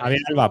aportar A ver,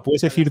 esto Alba,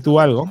 ¿puedes que decir hablas de tú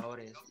algo?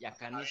 organizadores, y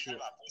acá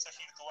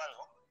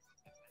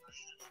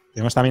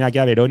Tenemos también aquí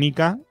a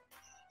Verónica.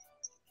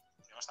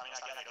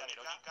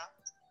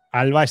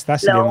 Alba está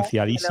Hello,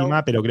 silenciadísima,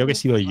 hello. pero creo que he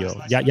sido yo.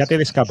 Ya te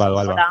he escapado,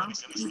 Alba. Hola.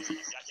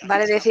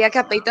 Vale, decía que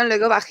a Peyton le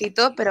oigo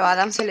bajito, pero a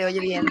Adam se le oye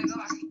bien.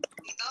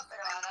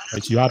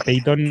 Pues yo a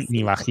Peyton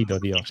ni bajito,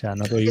 tío. O sea,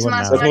 no te Es digo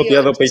más, nada. ¿Has Mario,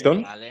 muteado,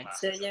 Peyton? Vale.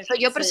 soy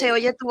yo, pero se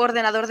oye tu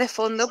ordenador de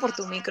fondo por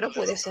tu micro,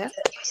 ¿puede ser?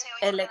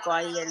 El eco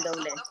ahí, el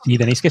doble. Y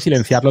tenéis que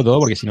silenciarlo todo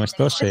porque si no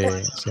esto se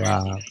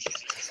va...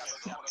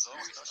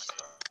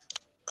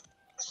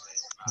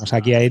 Vamos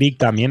aquí a Eric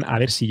también. A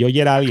ver, si yo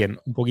oyera a alguien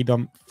un poquito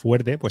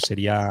fuerte, pues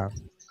sería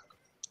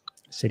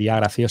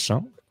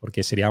gracioso,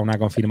 porque sería una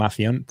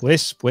confirmación.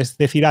 ¿Puedes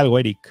decir algo,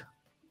 Eric?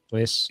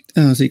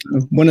 Sí,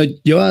 claro. Bueno,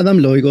 yo a Adam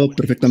lo oigo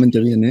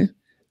perfectamente bien, ¿eh?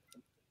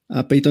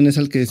 A Peyton es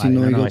el que sí Vale,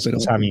 no oigo, es pero...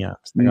 cosa mía.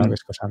 Está claro que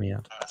es cosa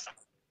mía.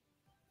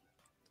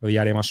 Hoy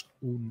haremos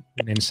un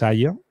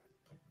ensayo.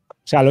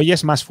 O sea, lo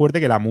oyes más fuerte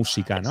que la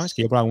música, ¿no? Es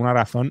que yo por alguna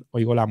razón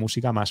oigo la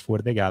música más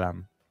fuerte que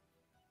Adam.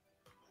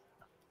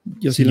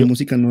 Yo sí, la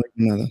música no oigo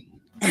nada.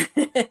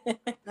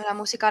 No, la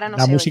música ahora no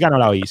La se música oye. no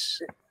la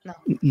oís. No.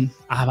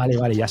 Ah,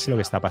 vale, ya sé lo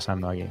que está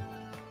pasando aquí.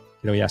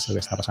 Creo que ya sé lo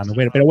que está pasando.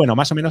 Pero bueno,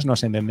 más o menos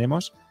nos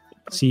entendemos.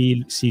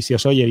 Si se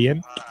os oye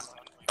bien.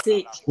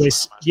 Sí.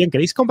 Pues bien,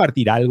 ¿queréis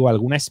compartir algo,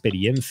 alguna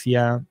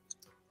experiencia,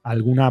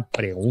 alguna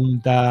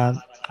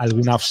pregunta,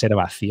 alguna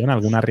observación,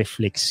 alguna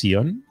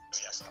reflexión?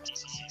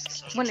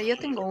 Bueno, yo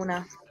tengo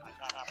una.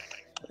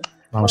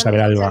 Vamos a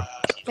ver, Alba.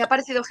 Me ha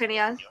parecido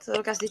genial todo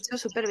lo que has dicho,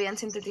 súper bien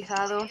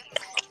sintetizado.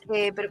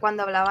 Pero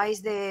cuando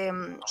hablabais de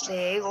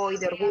ego y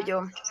de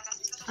orgullo,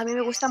 a mí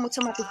me gusta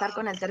mucho matizar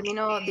con el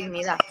término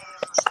dignidad,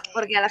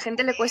 porque a la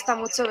gente le cuesta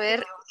mucho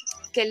ver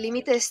que el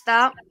límite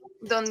está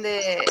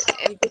donde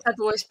empieza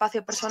tu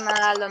espacio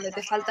personal, donde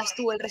te faltas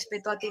tú el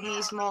respeto a ti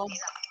mismo.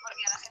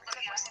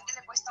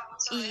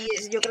 Y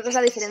yo creo que es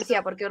la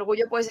diferencia, porque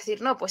orgullo puedes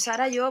decir, no, pues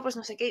ahora yo, pues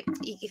no sé qué,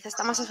 y quizás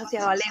está más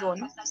asociado al ego,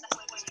 ¿no?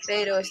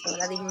 Pero esto,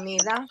 la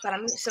dignidad, para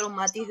mí es solo un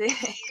matiz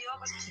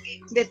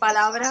de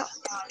palabra,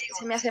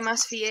 se me hace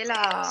más fiel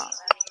a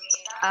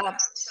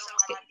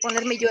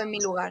ponerme yo en mi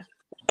lugar,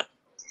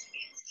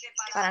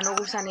 para no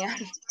gusanear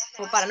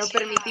o para no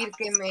permitir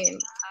que me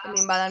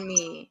invadan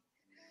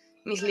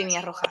mis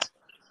líneas rojas.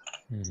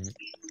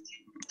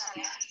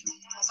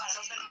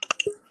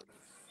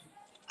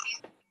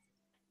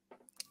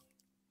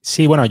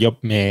 Sí, bueno, yo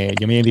me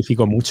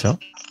identifico mucho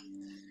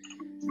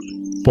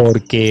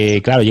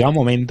porque, claro, llega un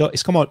momento,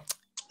 es como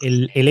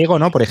el ego,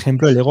 ¿no? Por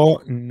ejemplo, el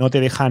ego no te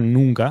deja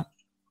nunca.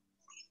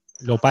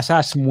 Lo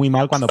pasas muy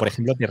mal cuando, por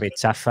ejemplo, te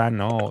rechazan,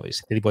 ¿no?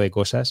 Ese tipo de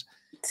cosas.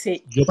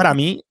 Sí. Yo, para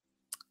mí,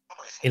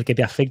 el que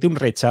te afecte un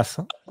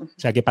rechazo, o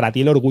sea, que para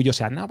ti el orgullo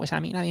sea, no, pues a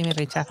mí nadie me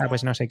rechaza,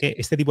 pues no sé qué,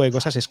 este tipo de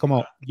cosas es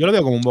como, yo lo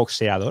veo como un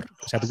boxeador,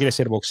 o sea, tú quieres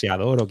ser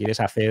boxeador o quieres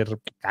hacer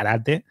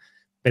karate,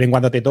 pero en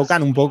cuanto te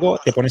tocan un poco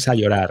te pones a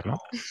llorar, ¿no?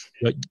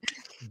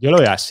 Yo lo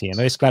veo así,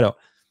 entonces, claro,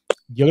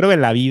 yo creo que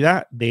en la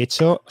vida, de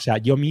hecho, o sea,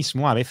 yo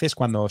mismo a veces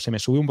cuando se me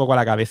sube un poco a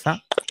la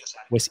cabeza,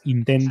 pues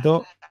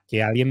intento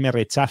que alguien me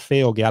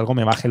rechace o que algo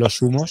me baje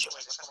los humos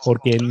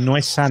porque no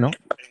es sano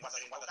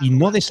y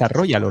no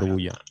desarrolla el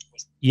orgullo.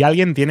 Y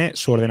alguien tiene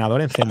su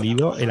ordenador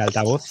encendido, el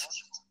altavoz.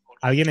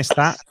 Alguien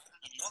está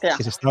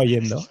que se está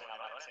oyendo.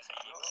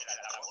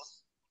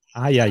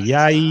 Ay, ay,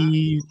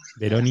 ay.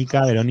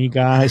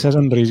 Verónica, esa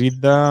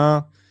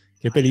sonrisita.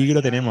 Qué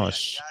peligro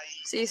tenemos.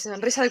 Sí,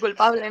 sonrisa de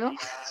culpable, ¿no?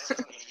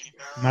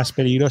 Más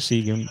peligro,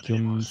 sí, que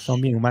un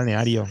zombie en un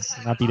balneario.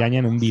 Una piraña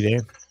en un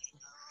bidet.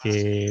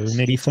 Que un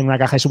erizo en una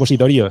caja de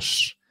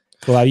supositorios.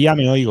 Todavía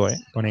me oigo,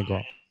 con eco.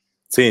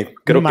 Sí,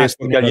 creo que es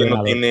porque alguien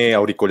no tiene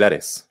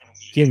auriculares.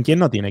 ¿Quién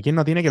no tiene? ¿Quién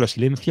no tiene que lo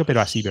silencio,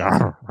 pero así?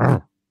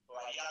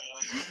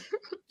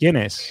 ¿Quién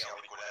es?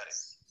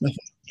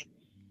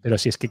 Pero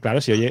si es que,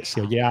 claro, se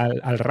oye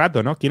al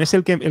rato, ¿no? ¿Quién es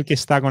el que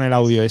está con el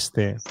audio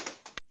este?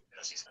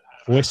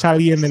 ¿O es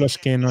alguien de los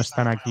que no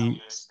están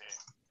aquí?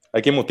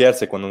 Hay que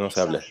mutearse cuando uno se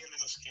habla.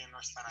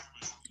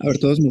 A ver,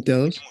 todos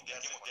muteados.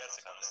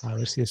 A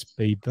ver si es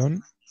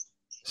Peyton.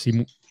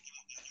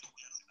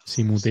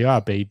 Si muteo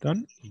a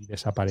Peyton y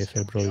desaparece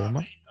el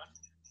problema.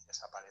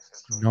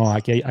 No,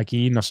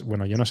 aquí no,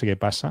 bueno, yo no sé qué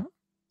pasa.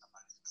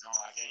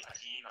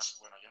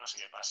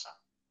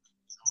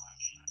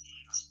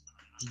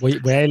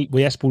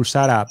 Voy a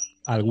expulsar a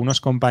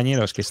algunos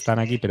compañeros que están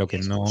aquí, pero que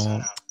no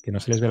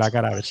se les ve la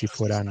cara, a ver si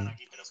fueran.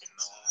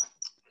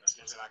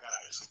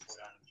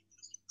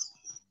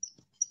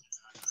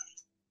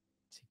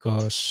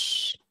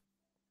 Chicos.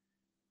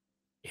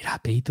 Era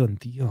Peyton,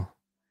 tío.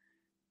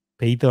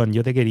 Peyton,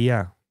 yo te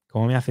quería.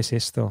 ¿Cómo me haces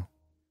esto?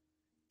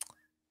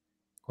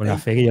 Con la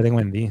fe que yo tengo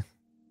en ti.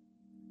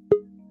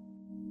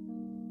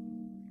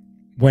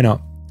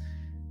 Bueno,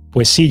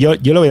 pues sí, yo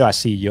lo veo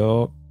así.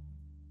 Yo,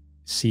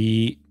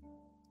 si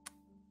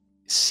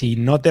si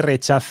no te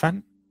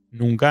rechazan,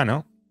 nunca,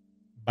 ¿no?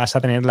 Vas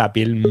a tener la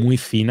piel muy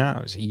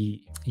fina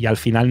y al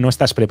final no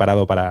estás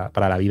preparado para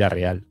la vida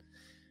real.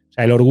 O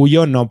sea, el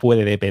orgullo no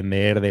puede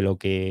depender de lo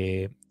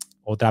que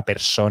otra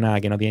persona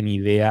que no tiene ni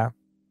idea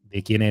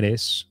de quién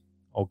eres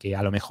o que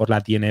a lo mejor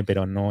la tiene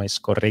pero no es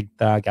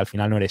correcta, que al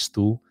final no eres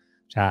tú.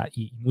 O sea,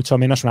 y mucho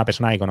menos una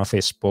persona que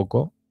conoces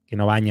poco, que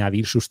no va a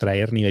añadir,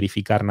 sustraer ni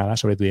verificar nada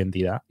sobre tu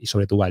identidad y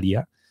sobre tu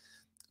valía.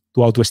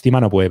 Tu autoestima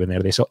no puede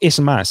depender de eso. Es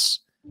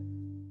más,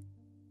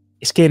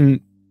 es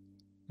que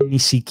ni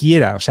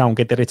siquiera, o sea,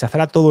 aunque te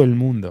rechazara todo el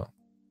mundo,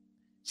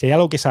 si hay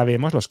algo que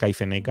sabemos los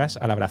caifenecas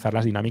al abrazar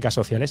las dinámicas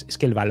sociales es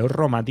que el valor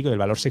romántico y el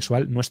valor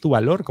sexual no es tu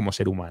valor como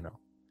ser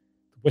humano.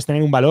 Tú puedes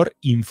tener un valor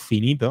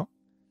infinito,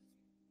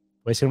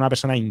 puedes ser una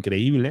persona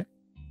increíble,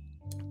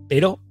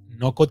 pero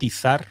no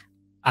cotizar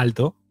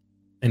alto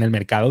en el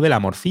mercado del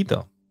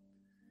amorcito.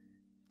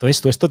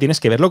 Entonces, tú esto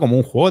tienes que verlo como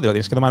un juego, te lo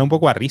tienes que tomar un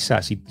poco a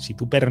risa. Si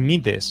tú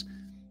permites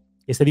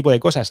este tipo de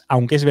cosas,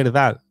 aunque es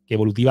verdad que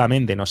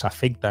evolutivamente nos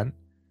afectan,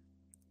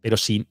 pero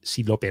si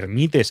lo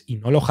permites y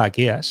no lo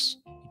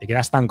hackeas, te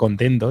quedas tan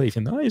contento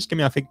diciendo, ay, es que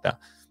me afecta,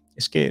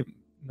 es que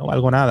no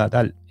valgo nada,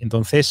 tal.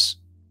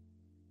 Entonces,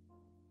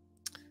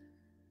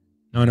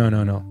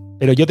 no.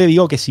 Pero yo te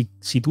digo que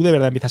si tú de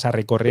verdad empiezas a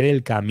recorrer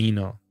el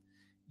camino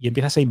y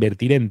empiezas a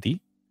invertir en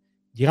ti,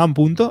 llega un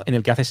punto en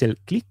el que haces el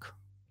clic.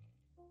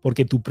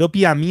 Porque tu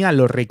propia Mía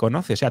lo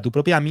reconoce. O sea, tu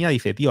propia Mía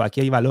dice, tío,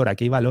 aquí hay valor,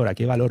 aquí hay valor,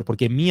 aquí hay valor.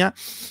 Porque Mía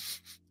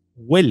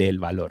huele el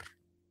valor.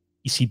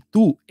 Y si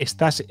tú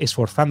estás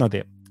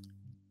esforzándote,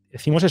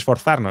 decimos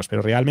esforzarnos,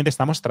 pero realmente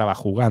estamos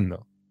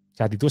trabajugando. O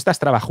sea, si tú estás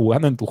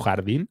trabajugando en tu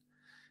jardín,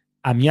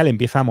 a Mía le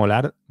empieza a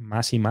molar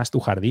más y más tu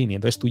jardín. Y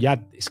entonces tú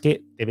ya, es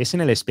que te ves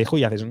en el espejo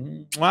y haces,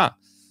 ¡mua!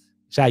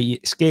 O sea,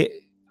 y es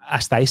que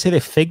hasta ese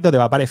defecto te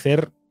va a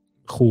parecer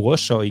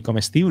jugoso y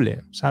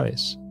comestible,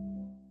 ¿sabes?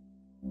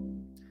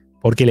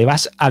 Porque le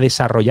vas a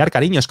desarrollar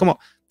cariño. Es como,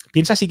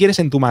 piensa si quieres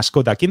en tu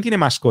mascota. ¿Quién tiene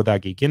mascota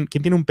aquí? ¿Quién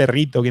tiene un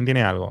perrito? ¿Quién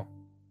tiene algo?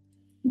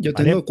 Yo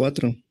 ¿Vale? tengo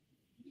 4.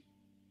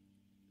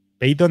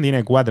 Peyton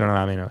tiene 4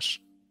 nada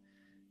menos.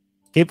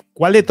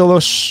 ¿Cuál de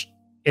todos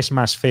es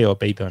más feo,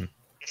 Peyton?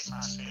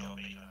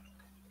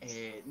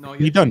 No, yo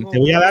Peyton, tengo te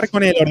voy a dar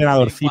con el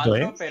ordenadorcito,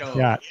 4, pero...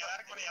 Ya.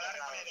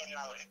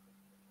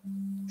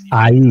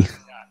 Ahí.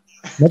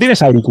 ¿No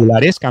tienes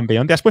auriculares,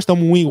 campeón? Te has puesto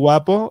muy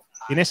guapo.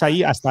 Tienes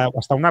ahí hasta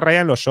una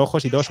raya en los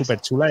ojos y todo súper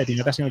chula de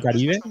Piratas en el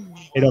Caribe,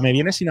 pero me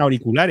vienes sin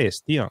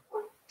auriculares, tío.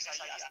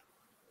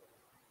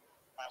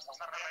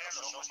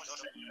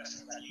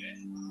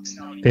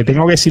 Te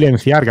tengo que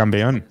silenciar,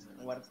 campeón.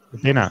 Qué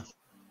pena.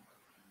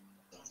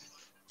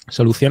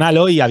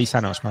 Soluciónalo y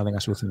avísanos cuando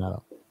tengas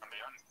solucionado.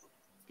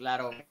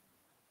 Claro,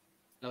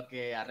 lo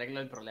que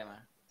arreglo el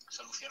problema.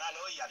 Soluciónalo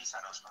y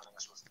avísanos cuando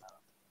tengas solucionado.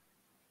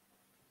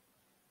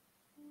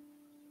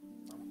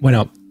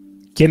 Bueno,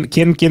 ¿quién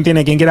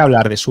quiere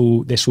hablar de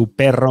su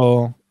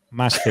perro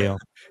más feo?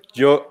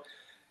 Yo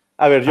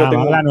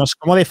tengo... Háblanos,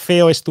 ¿cómo de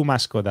feo es tu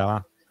mascota?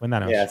 Va,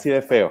 cuéntanos. Mira, así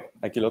de feo.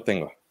 Aquí lo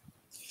tengo.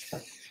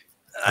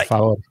 Por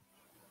favor.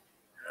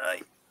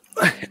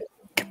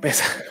 Qué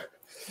pesa.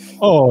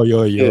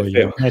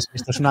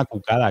 Esto es una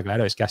cucada,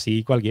 claro. Es que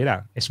así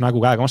cualquiera. Es una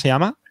cucada. ¿Cómo se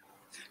llama?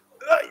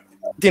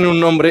 Tiene un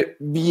nombre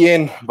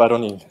bien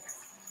varonil.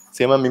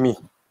 Se llama Mimi.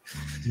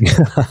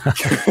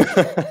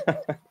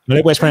 No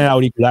le puedes poner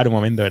auricular un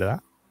momento,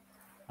 ¿verdad?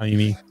 A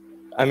Mimi.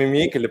 A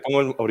Mimi, que le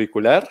pongo el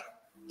auricular.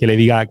 Que le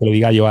diga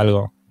yo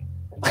algo.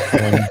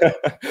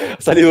 Ha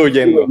salido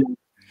huyendo.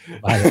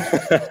 Vale.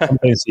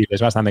 Comprensible,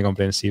 es bastante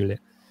comprensible.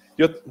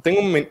 Yo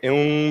tengo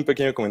un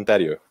pequeño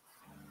comentario.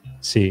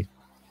 Sí.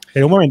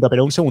 Pero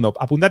un segundo.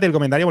 Apúntate el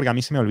comentario porque a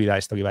mí se me olvida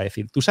esto que iba a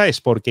decir. ¿Tú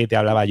sabes por qué te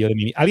hablaba yo de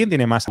Mimi? ¿Alguien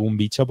tiene más algún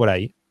bicho por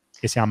ahí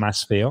que sea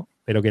más feo,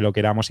 pero que lo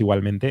queramos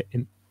igualmente?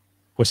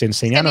 Pues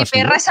enséñanos. Es que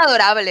mi perra es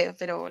adorable,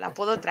 pero la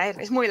puedo traer.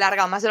 Es muy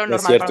larga, más de lo No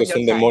es normal. cierto, es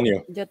un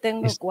demonio. Yo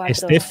tengo 4.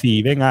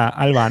 Steffi, venga,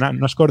 Alba,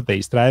 no os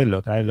cortéis,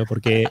 traedlo,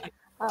 porque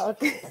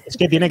es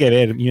que tiene que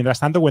ver. Mientras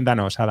tanto,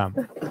 cuéntanos, Adam.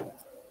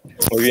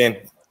 Muy bien.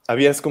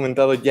 Habías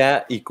comentado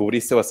ya y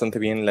cubriste bastante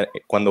bien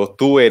cuando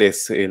tú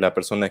eres la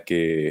persona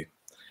que,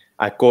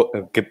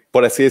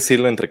 por así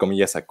decirlo, entre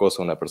comillas,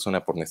 acosa a una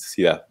persona por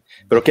necesidad.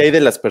 Pero ¿qué hay de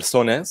las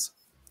personas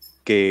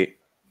que,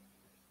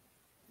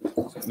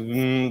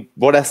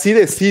 por así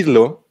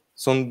decirlo,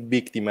 son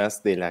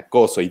víctimas del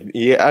acoso?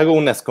 Y hago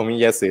unas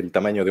comillas del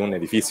tamaño de un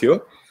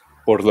edificio,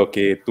 por lo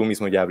que tú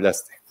mismo ya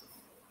hablaste.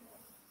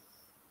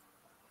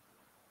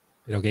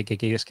 ¿Pero qué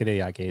quieres que te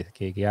diga?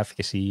 ¿Qué hace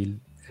que si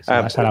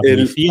vas a la el-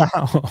 policía?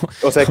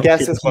 O sea, ¿qué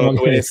haces cuando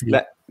tú eres,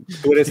 decir?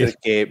 tú eres el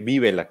que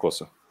vive el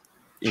acoso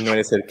y no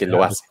eres el que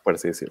lo hace, por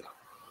así decirlo?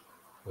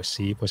 Pues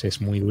sí, pues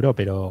es muy duro,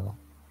 pero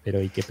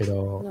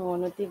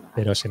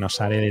se nos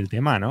sale del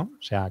tema, ¿no?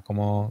 O sea, ¿qué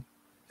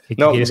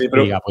No, quieres que te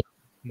diga? Pues,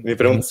 mi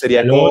pregunta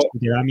sería denúncialo, ¿cómo? si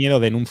te da miedo,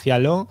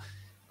 denúncialo,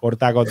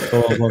 corta con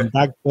todo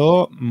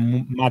contacto,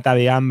 mata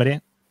de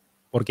hambre,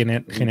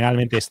 porque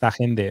generalmente esta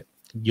gente,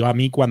 a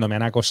mí cuando me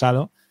han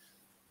acosado,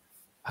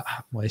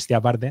 modestia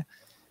aparte,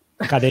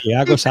 Fíjate, yo he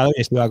acosado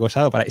y he sido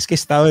acosado. Es que he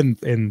estado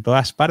en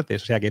todas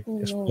partes, o sea que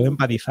os puedo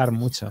empatizar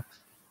mucho.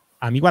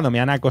 A mí cuando me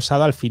han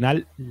acosado, al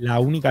final, la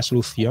única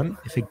solución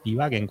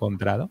efectiva que he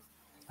encontrado,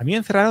 a mí me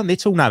encerraron, de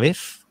hecho, una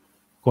vez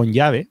con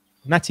llave.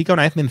 Una chica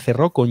una vez me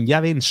encerró con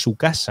llave en su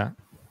casa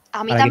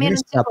A mí para que no también, me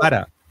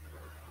escapara.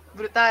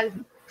 brutal.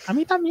 A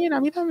mí también,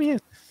 a mí también.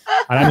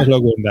 Ahora nos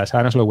lo cuentas,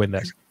 ahora nos lo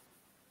cuentas.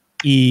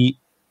 Y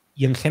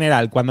en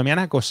general, cuando me han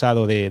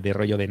acosado de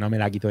rollo de no me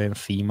la quito de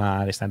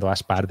encima, de estar en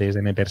todas partes,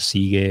 de me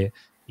persigue,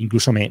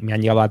 incluso me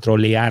han llegado a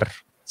trolear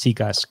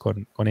chicas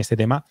con este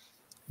tema,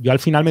 yo al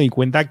final me di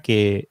cuenta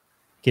que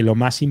lo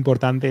más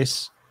importante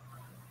es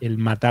el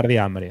matar de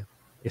hambre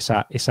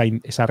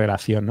esa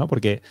relación, ¿no?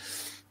 Porque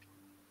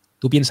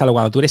tú piénsalo,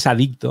 cuando tú eres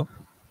adicto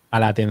a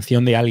la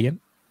atención de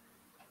alguien,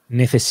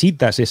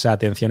 necesitas esa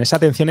atención. Esa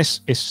atención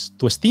es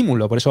tu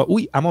estímulo. Por eso,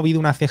 uy, ha movido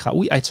una ceja,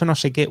 uy, ha hecho no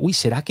sé qué, uy,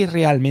 ¿será que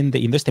realmente?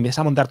 Y entonces te empiezas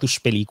a montar tus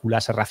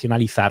películas, a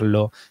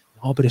racionalizarlo.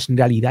 No, pero en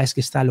realidad es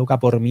que está loca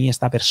por mí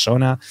esta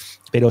persona,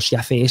 pero si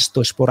hace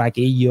esto es por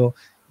aquello.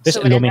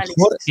 Entonces, lo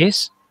mejor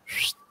es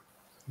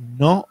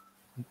no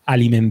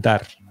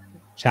alimentar.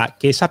 O sea,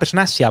 que esa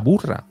persona se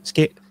aburra. Es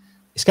que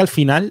al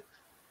final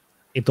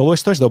todo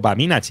esto es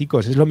dopamina,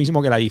 chicos. Es lo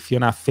mismo que la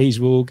adicción a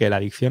Facebook, que la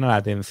adicción a la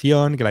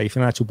atención, que la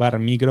adicción a chupar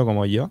micro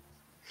como yo.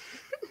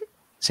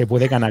 Se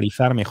puede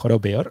canalizar mejor o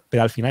peor,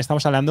 pero al final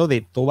estamos hablando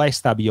de toda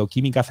esta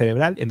bioquímica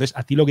cerebral. Entonces,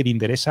 a ti lo que te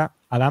interesa,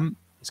 Adam,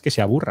 es que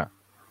se aburra.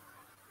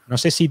 No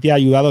sé si te ha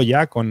ayudado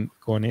ya con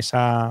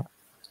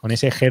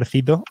ese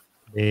ejército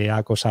de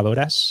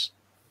acosadoras.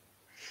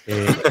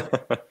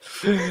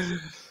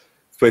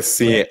 Pues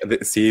sí,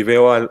 si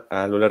veo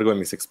a lo largo de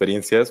mis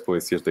experiencias,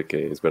 pues cierto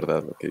que es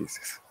verdad lo que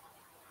dices.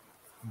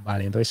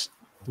 Vale, entonces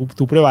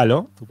tú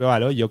pruébalo.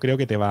 Yo creo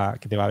que te va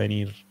a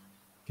venir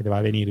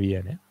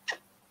bien, ¿eh?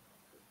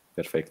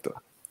 Perfecto.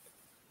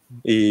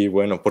 Y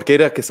bueno, ¿por qué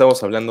era que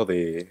estábamos hablando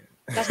de...?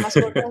 Las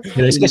mascotas.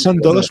 Pero es que son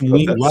todos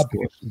muy mascotas.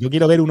 guapos. Yo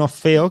quiero ver uno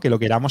feo que lo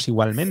queramos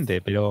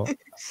igualmente, pero...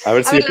 A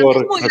ver si la puedo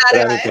mía es muy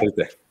recuperar larga, mi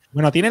perrita.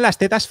 Bueno, tiene las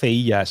tetas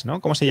feillas,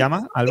 ¿no? ¿Cómo se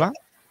llama, Alba?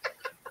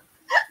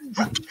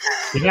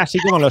 Tiene así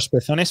como los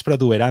pezones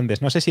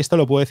protuberantes. No sé si esto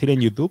lo puedo decir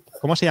en YouTube.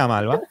 ¿Cómo se llama,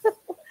 Alba?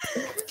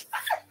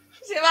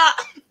 Se va.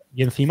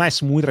 Y encima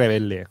es muy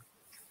rebelde.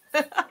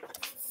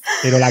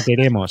 Pero la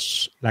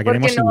queremos. La Porque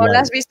queremos no igual. la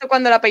has visto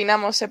cuando la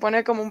peinamos. Se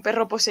pone como un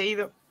perro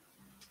poseído.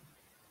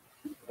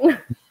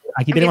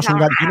 Aquí tenemos un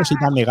gato, yo no soy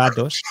tan de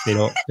gatos,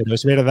 pero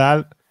es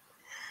verdad,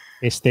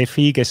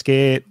 Steffi, que es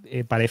que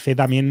parece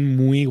también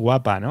muy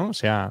guapa, ¿no? O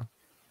sea,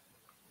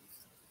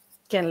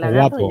 ¿Quién, la o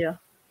gato guapo. o yo?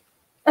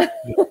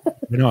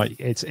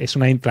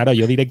 Bueno, claro,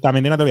 yo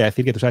directamente no te voy a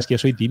decir que tú sabes que yo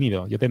soy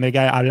tímido. Yo tendré que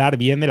hablar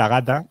bien de la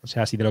gata. O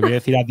sea, si te lo quiero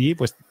decir a ti,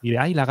 pues diré,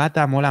 ay, la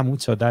gata mola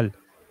mucho, tal.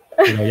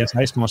 Pero ya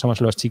sabes cómo somos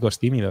los chicos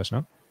tímidos,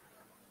 ¿no?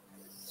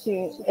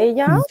 Sí.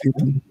 Ella,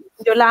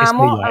 yo la Es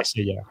amo. ella, es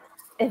ella.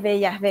 Es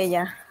bella, es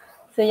bella.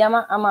 Se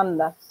llama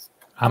Amanda.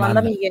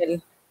 Amanda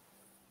Miguel.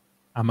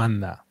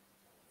 Amanda.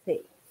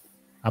 Sí.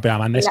 Ah, pero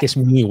Amanda es que es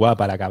muy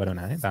guapa la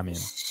cabrona, ¿eh? También.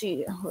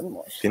 Sí, es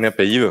hermosa. Tiene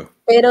apellido.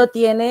 Pero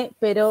tiene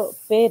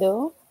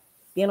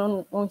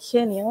un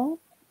genio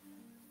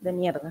de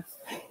mierda.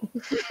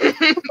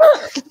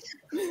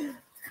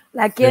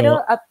 La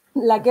quiero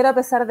a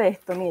pesar de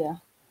esto,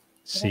 mira.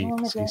 Sí.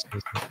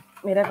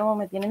 Mira cómo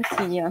me tiene el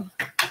sillón.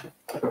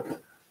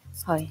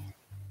 Ay.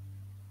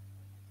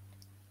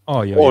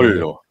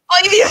 ¡Holo!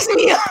 ¡Ay, Dios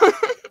mío!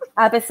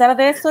 A pesar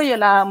de eso, yo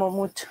la amo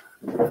mucho.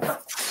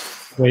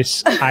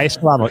 Pues a eso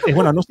vamos.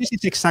 Bueno, no sé si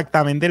es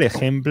exactamente el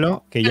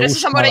ejemplo que Pero yo eso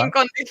es amor buscaba.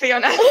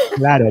 incondicional.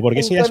 Claro, porque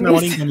eso ya es un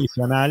amor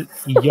incondicional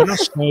y yo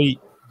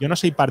no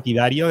soy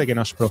partidario de que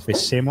nos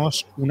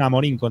profesemos un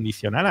amor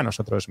incondicional a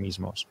nosotros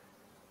mismos.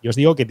 Yo os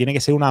digo que tiene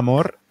que ser un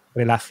amor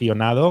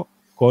relacionado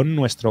con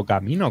nuestro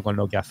camino, con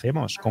lo que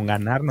hacemos, con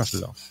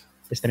ganárnoslo.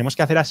 Pues tenemos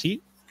que hacer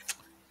así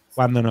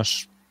cuando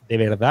de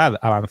verdad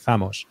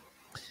avanzamos.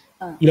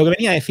 Y lo que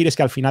venía a decir es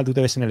que al final tú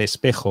te ves en el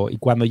espejo y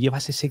cuando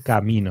llevas ese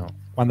camino,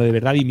 cuando de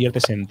verdad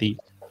inviertes en ti,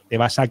 te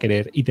vas a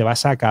querer y te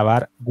vas a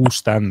acabar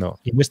gustando.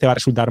 Y entonces te va a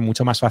resultar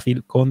mucho más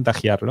fácil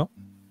contagiarlo.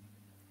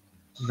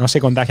 No se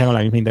contagia con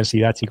la misma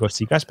intensidad, chicos,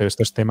 chicas, pero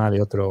esto es tema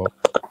de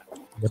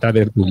otra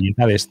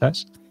tertulieta de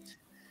estas.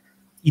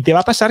 Y te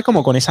va a pasar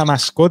como con esa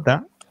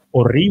mascota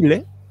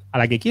horrible a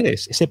la que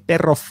quieres. Ese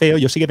perro feo,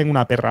 yo sí que tengo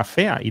una perra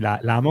fea y la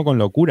amo con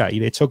locura. Y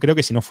de hecho creo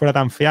que si no fuera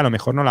tan fea, a lo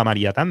mejor no la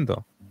amaría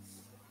tanto.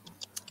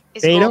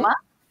 ¿Es Pero Goma?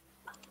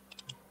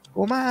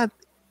 Goma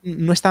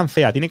no es tan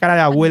fea. Tiene cara de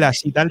abuela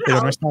así y tal,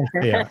 pero no es tan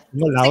fea.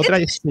 No, la otra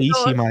es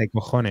feísima de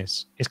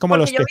cojones. Es como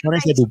Porque los yo vi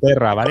pezones de tu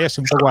perra, ¿vale? Es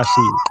un poco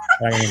así,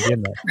 para que me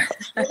entiendas.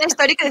 Una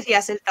historia que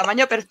decías, el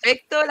tamaño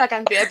perfecto, la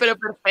cantidad de pelo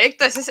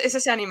perfecto, ¿es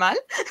ese animal?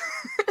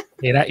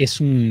 Es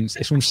un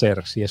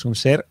ser, sí, es un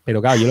ser,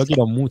 pero claro, yo lo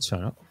quiero mucho,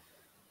 ¿no?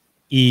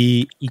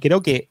 Y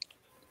creo que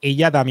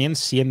ella también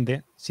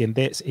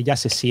ella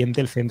se siente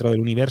el centro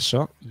del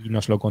universo y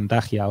nos lo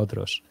contagia a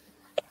otros.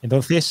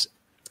 Entonces,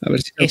 A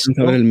ver si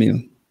alcanza a ver el mío.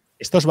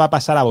 Esto os va a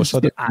pasar a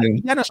vosotros.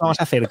 Aquí ya nos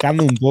vamos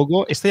acercando un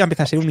poco. Esto ya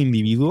empieza a ser un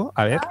individuo.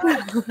 A ver.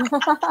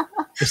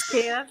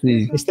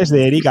 Este es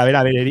de Eric. A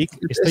ver, Eric.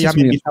 Esto ya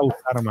me empieza a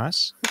gustar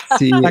más.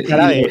 Sí, la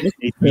cara de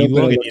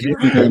individuo que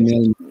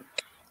tiene.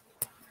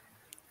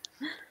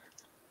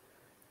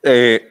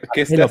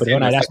 ¿Qué está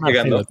perdona, eras ¿Está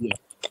llegando? Marcelo, tío.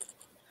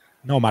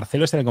 No,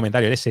 Marcelo está en el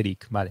comentario, eres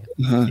Eric, vale.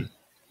 Ajá. Sí.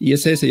 Y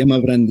ese se llama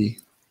Brandy.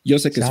 Yo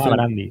sé que Se es llama feo.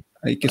 Brandy.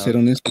 Hay que ser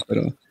honesto,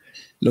 pero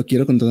lo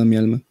quiero con toda mi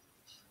alma.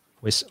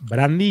 Pues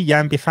Brandy ya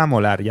empieza a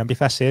molar, ya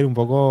empieza a ser un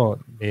poco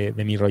de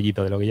mi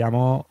rollito, de lo que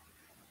llamo...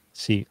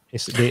 Sí,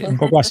 es un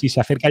poco así, se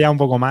acerca ya un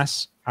poco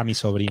más a mi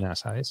sobrina,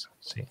 ¿sabes?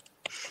 Sí.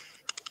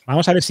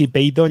 Vamos a ver si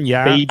Peyton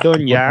ya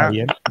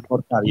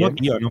porta bien. No,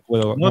 tío, no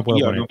puedo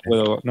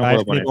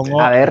poner.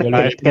 A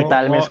ver, ¿qué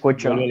tal me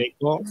escucho?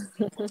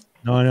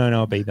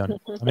 No, Peyton.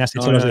 No me has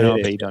hecho los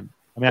deberes. Peyton.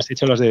 No me has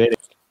hecho los deberes.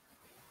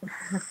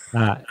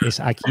 Nada, es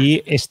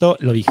aquí, esto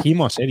lo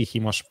dijimos,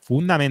 dijimos,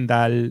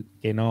 fundamental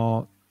que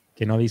no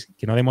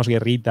demos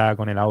guerrita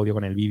con el audio,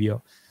 con el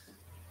vídeo.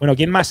 Bueno,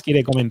 ¿quién más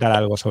quiere comentar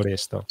algo sobre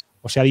esto?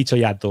 O se ha dicho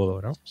ya todo,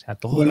 ¿no? O sea,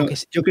 todo bueno, lo que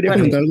es... yo quería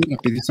comentar algo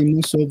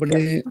rapidísimo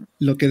sobre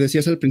lo que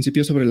decías al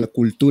principio sobre la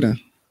cultura.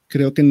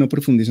 Creo que no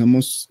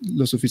profundizamos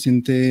lo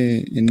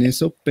suficiente en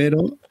eso,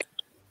 pero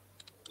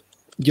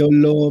yo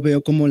lo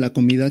veo como la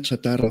comida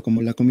chatarra,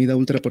 como la comida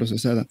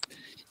ultraprocesada.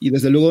 Y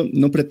desde luego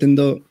no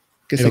pretendo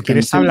que ¿Pero se quién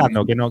está cancele.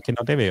 hablando? Que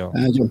no te veo.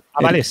 Yo.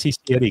 Vale, sí,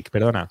 Eric,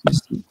 perdona.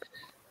 Sí.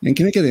 ¿En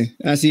qué me quedé?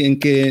 Sí, en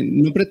que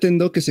no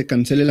pretendo que se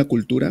cancele la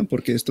cultura,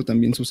 porque esto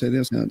también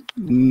sucede. O sea,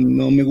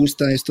 no me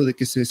gusta esto de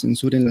que se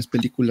censuren las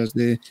películas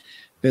de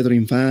Pedro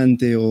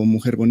Infante o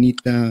Mujer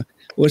Bonita,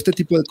 o este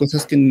tipo de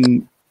cosas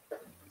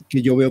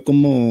que yo veo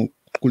como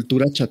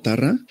cultura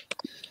chatarra,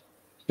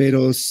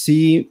 pero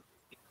sí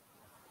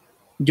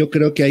yo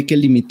creo que hay que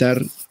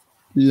limitar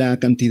la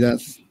cantidad.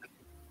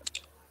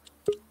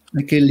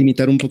 Hay que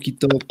limitar un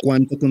poquito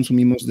cuánto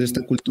consumimos de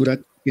esta cultura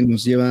que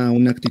nos lleva a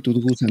una actitud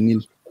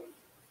gusanil.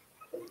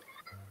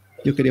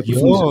 Yo quería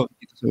profundizar un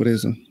poquito sobre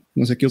eso.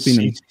 No sé qué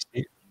opinan.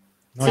 Sí.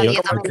 No,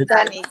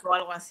 o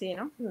algo así,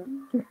 ¿no?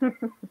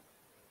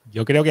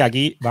 Yo creo que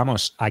aquí,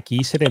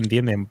 aquí se te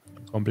entiende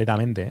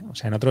completamente, ¿eh? O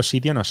sea, en otro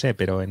sitio no sé,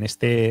 pero en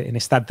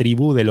esta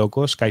tribu de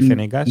locos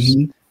caifenecas,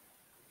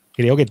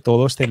 creo que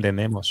todos te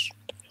entendemos.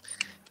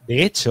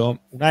 De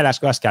hecho, una de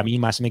las cosas que a mí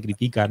más me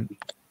critican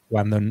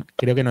cuando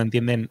creo que no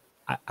entienden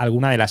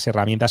alguna de las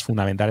herramientas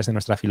fundamentales de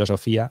nuestra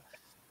filosofía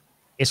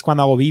es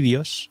cuando hago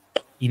vídeos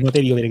y no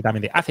te digo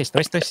directamente, haz esto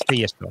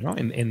y esto, ¿no?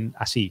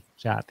 Así. O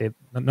sea,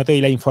 no te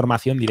doy la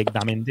información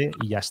directamente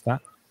y ya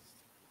está.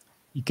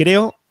 Y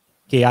creo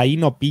que ahí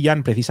no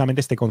pillan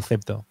precisamente este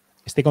concepto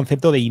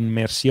de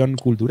inmersión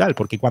cultural,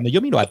 porque cuando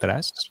yo miro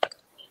atrás,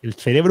 el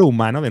cerebro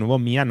humano, de nuevo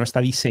mía, no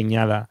está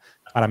diseñada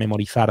para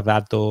memorizar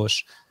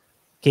datos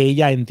que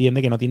ella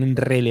entiende que no tienen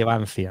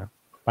relevancia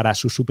para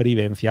su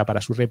supervivencia, para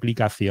su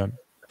replicación.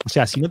 O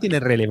sea, si no tiene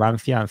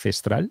relevancia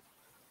ancestral,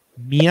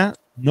 mía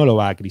no lo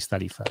va a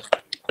cristalizar.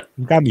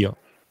 En cambio,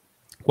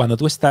 cuando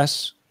tú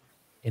estás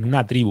en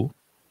una tribu,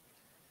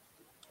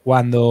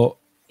 cuando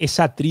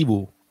esa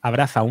tribu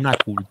abraza una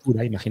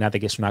cultura, imagínate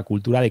que es una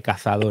cultura de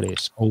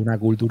cazadores, o una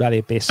cultura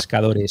de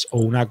pescadores, o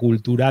una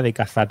cultura de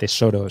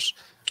cazatesoros,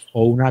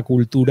 o una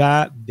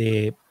cultura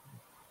de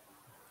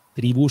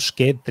tribus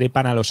que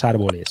trepan a los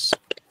árboles,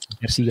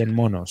 persiguen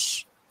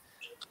monos,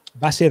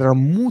 va a ser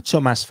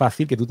mucho más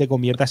fácil que tú te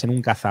conviertas en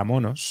un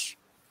cazamonos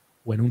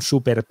o en un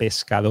super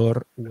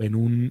pescador o en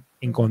un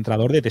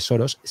encontrador de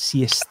tesoros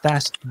si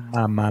estás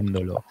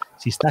mamándolo,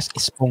 si estás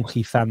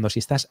esponjizando, si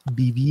estás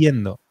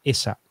viviendo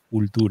esa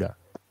cultura.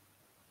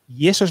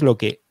 Y eso es lo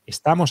que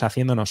estamos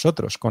haciendo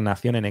nosotros con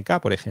Nación NK,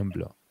 por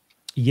ejemplo.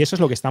 Y eso es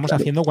lo que estamos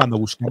haciendo cuando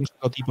buscamos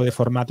todo tipo de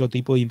formato,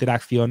 tipo de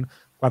interacción,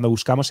 cuando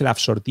buscamos el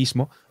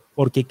absortismo,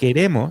 porque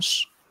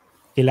queremos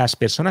que las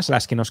personas a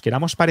las que nos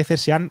queramos parecer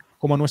sean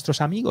como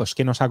nuestros amigos,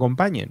 que nos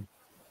acompañen.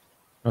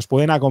 Nos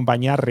pueden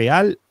acompañar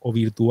real o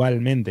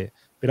virtualmente,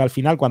 pero al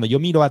final cuando yo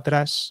miro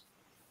atrás,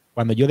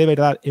 cuando yo de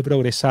verdad he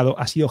progresado,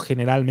 ha sido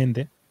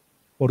generalmente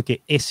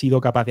porque he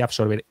sido capaz de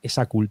absorber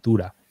esa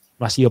cultura.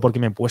 No ha sido porque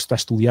me he puesto a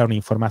estudiar una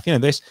información.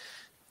 Entonces,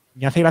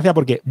 me hace gracia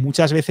porque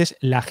muchas veces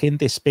la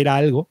gente espera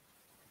algo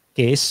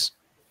que es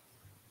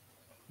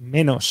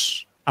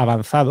menos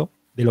avanzado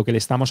de lo que le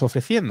estamos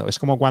ofreciendo. Es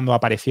como cuando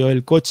apareció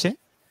el coche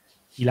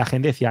y la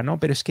gente decía, no,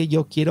 pero es que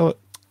yo quiero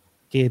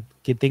que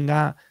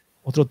tenga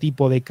otro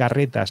tipo de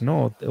carretas,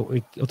 ¿no?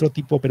 Otro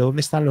tipo, pero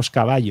 ¿dónde están los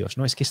caballos?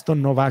 No, es que esto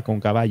no va con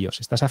caballos.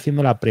 Estás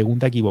haciendo la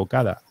pregunta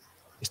equivocada.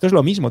 Esto es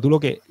lo mismo. Tú lo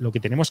que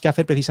tenemos que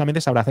hacer precisamente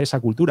es abrazar esa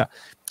cultura.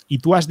 Y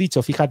tú has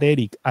dicho, fíjate,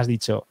 Eric, has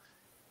dicho,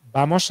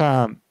 vamos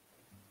a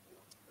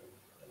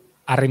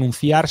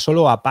renunciar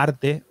solo a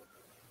parte.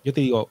 Yo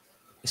te digo,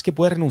 es que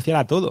puedes renunciar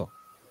a todo,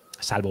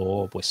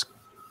 salvo, pues,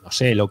 no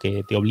sé, lo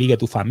que te obligue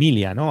tu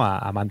familia, ¿no?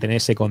 A mantener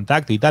ese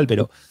contacto y tal,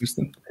 pero es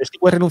que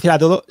puedes renunciar a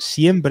todo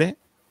siempre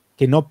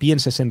que no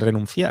pienses en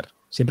renunciar.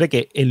 Siempre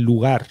que en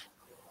lugar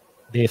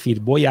de decir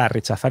voy a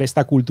rechazar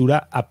esta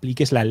cultura,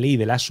 apliques la ley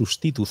de la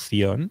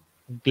sustitución,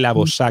 un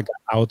clavo saca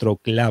a otro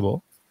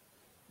clavo,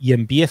 y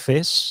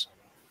empieces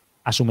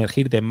a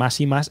sumergirte más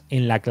y más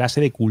en la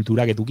clase de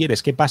cultura que tú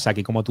quieres. ¿Qué pasa?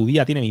 Que como tu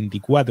día tiene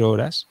 24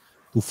 horas,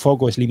 tu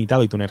foco es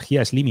limitado y tu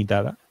energía es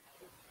limitada,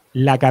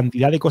 la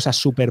cantidad de cosas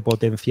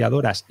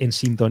superpotenciadoras en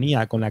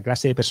sintonía con la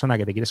clase de persona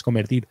que te quieres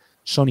convertir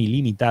son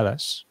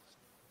ilimitadas.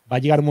 Va a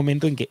llegar un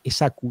momento en que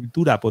esa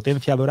cultura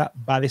potenciadora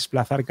va a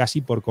desplazar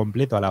casi por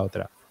completo a la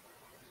otra.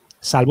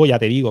 Salvo, ya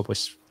te digo,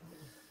 pues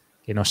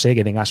que no sé,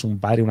 que tengas un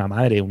padre, una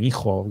madre, un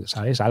hijo,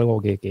 ¿sabes?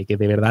 Algo que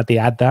de verdad te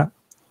ata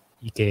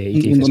y que Un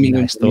dices, domingo mira,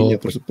 en esto... familia,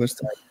 por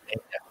supuesto.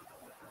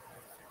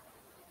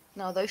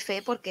 No, doy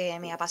fe porque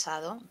me ha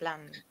pasado, en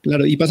plan...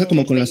 Claro, y pasa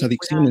como con las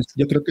películas, adicciones.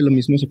 Yo creo que lo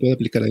mismo se puede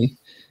aplicar ahí.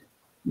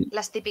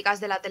 las típicas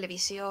de la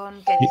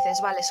televisión que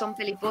dices, vale, son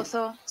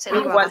pelipozo, sé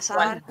lo que va a Igual,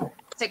 pasar,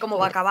 sé cómo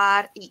va a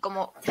acabar y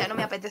como ya no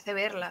me apetece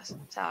verlas,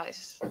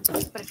 ¿sabes?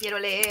 Prefiero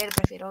leer,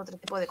 prefiero otro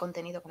tipo de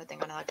contenido que no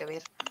tenga nada que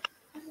ver.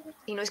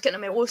 Y no es que no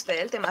me guste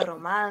el tema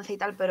romance y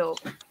tal, pero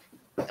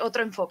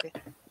otro enfoque.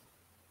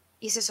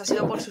 Y eso ha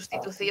sido por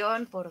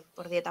sustitución, por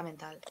dieta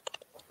mental.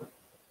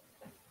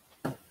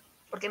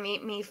 Porque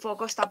mi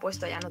foco está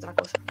puesto ya en otra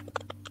cosa.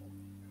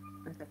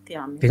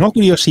 Efectivamente. Tengo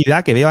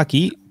curiosidad que veo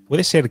aquí.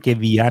 Puede ser que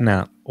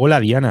Diana... Hola,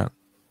 Diana.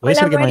 ¿Puede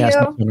Hola, ser que no hayas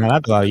Mario. dicho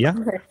nada todavía?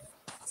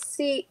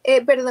 Sí,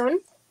 perdón.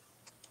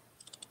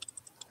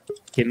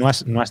 Que no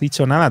has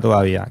dicho nada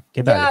todavía.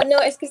 ¿Qué tal? Ya,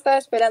 no, es que estaba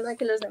esperando a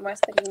que los demás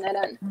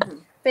terminaran.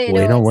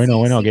 Pero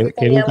Bueno, sí qué que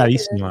tenía algo que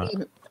educadísima.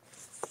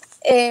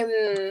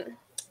 decir.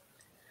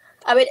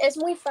 A ver, es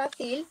muy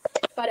fácil,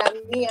 para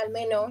mí al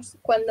menos,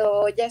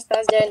 cuando ya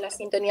estás ya en la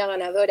sintonía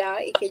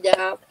ganadora y que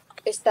ya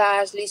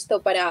estás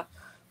listo para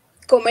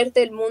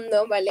comerte el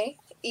mundo, ¿vale?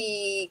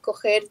 Y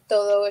coger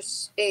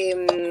todos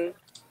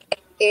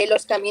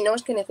los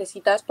caminos que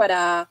necesitas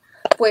para,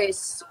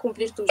 pues,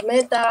 cumplir tus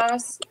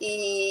metas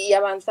y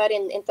avanzar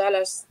en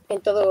todos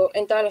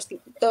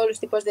los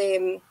tipos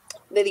de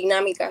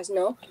dinámicas,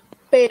 ¿no?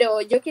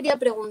 Pero yo quería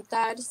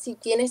preguntar si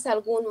tienes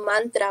algún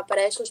mantra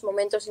para esos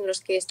momentos en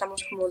los que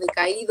estamos como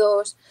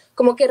decaídos,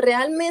 como que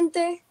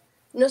realmente,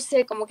 no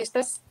sé, como que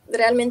estás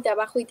realmente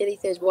abajo y te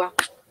dices, ¡buah!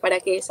 ¿Para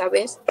qué?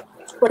 ¿Sabes?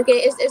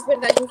 Porque es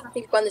verdad, es muy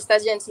fácil cuando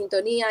estás ya en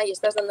sintonía y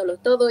estás dándolo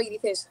todo y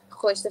dices,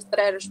 jo, esto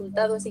trae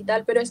resultados y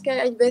tal, pero es que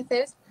hay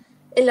veces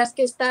en las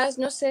que estás,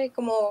 no sé,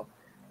 como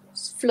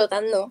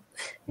flotando.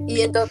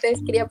 Y entonces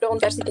quería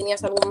preguntar si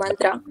tenías algún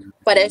mantra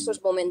para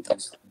esos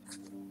momentos.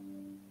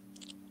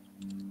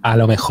 A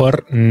lo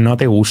mejor no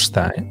te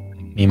gusta,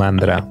 mi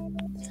mantra.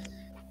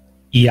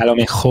 Y a lo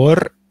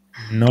mejor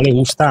no le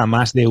gusta a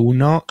más de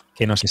uno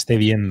que nos esté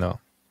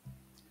viendo.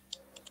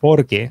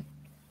 Porque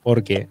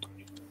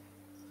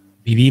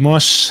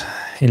vivimos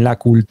en la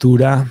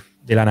cultura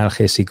del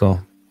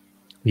analgésico.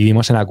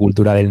 Vivimos en la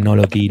cultura del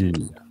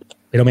nolotil.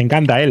 Pero me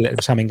encanta él,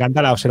 o sea, me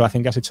encanta la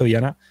observación que has hecho,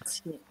 Diana.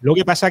 Sí. Lo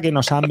que pasa es que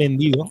nos han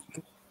vendido,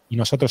 y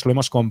nosotros lo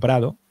hemos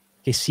comprado,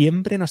 que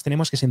siempre nos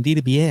tenemos que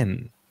sentir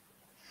bien.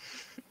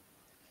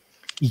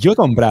 Y yo he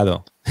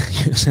comprado.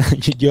 O sea,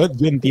 yo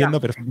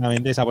entiendo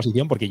perfectamente esa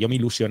posición porque yo me he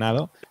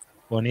ilusionado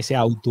con ese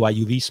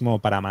autoayudismo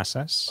para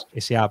masas,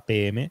 ese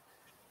APM,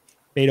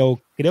 pero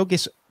creo que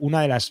es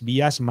una de las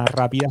vías más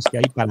rápidas que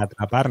hay para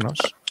atraparnos,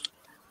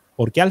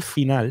 porque al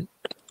final,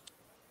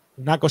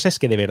 una cosa es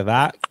que de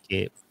verdad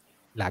que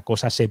la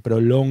cosa se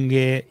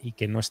prolongue y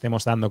que no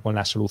estemos dando con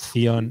la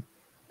solución,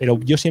 pero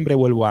yo siempre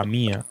vuelvo a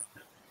mía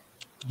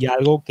y a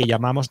algo que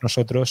llamamos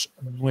nosotros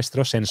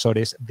nuestros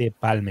sensores de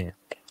palme.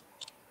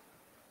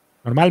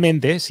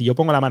 Normalmente, si yo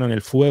pongo la mano en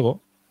el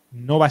fuego,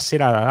 no va a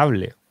ser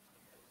agradable.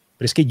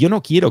 Pero es que yo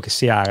no quiero que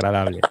sea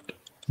agradable.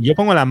 Si yo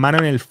pongo la mano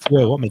en el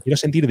fuego, me quiero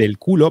sentir del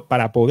culo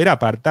para poder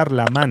apartar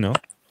la mano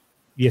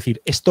y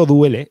decir, esto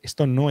duele,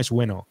 esto no es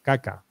bueno,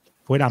 caca,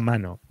 fuera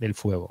mano del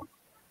fuego.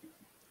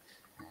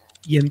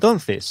 Y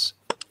entonces,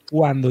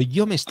 cuando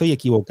yo me estoy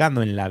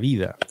equivocando en la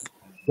vida,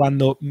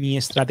 cuando mi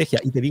estrategia,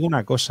 y te digo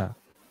una cosa,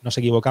 nos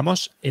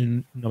equivocamos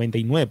el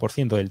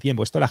 99% del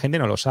tiempo, esto la gente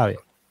no lo sabe.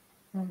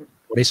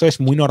 Por eso es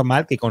muy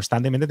normal que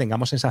constantemente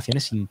tengamos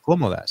sensaciones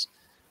incómodas.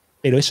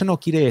 Pero eso no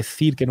quiere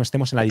decir que no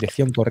estemos en la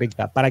dirección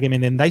correcta. Para que me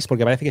entendáis,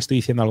 porque parece que estoy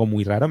diciendo algo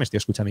muy raro, me estoy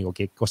escuchando y digo,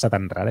 ¿qué cosa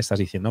tan rara estás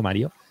diciendo,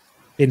 Mario?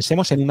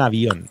 Pensemos en un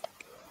avión.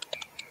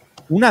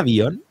 Un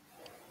avión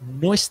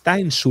no está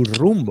en su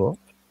rumbo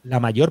la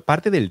mayor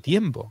parte del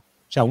tiempo.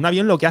 O sea, un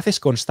avión lo que hace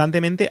es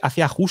constantemente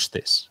hace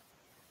ajustes.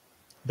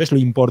 Entonces, lo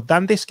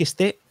importante es que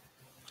esté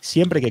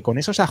siempre que con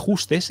esos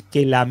ajustes,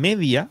 que la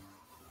media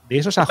de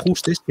esos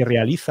ajustes que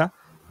realiza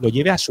lo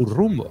lleve a su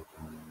rumbo.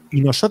 Y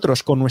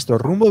nosotros con nuestro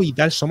rumbo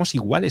vital somos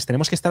iguales,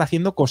 tenemos que estar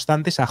haciendo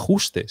constantes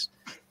ajustes.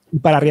 Y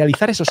para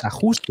realizar esos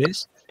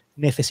ajustes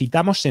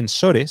necesitamos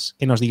sensores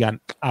que nos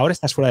digan, ahora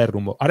estás fuera de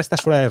rumbo, ahora estás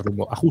fuera de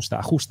rumbo, ajusta,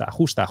 ajusta,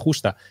 ajusta,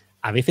 ajusta.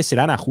 A veces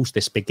serán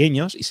ajustes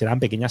pequeños y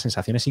serán pequeñas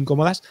sensaciones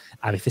incómodas,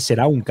 a veces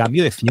será un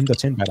cambio de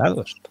 180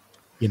 grados.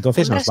 Y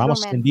entonces nos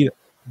vamos a sentir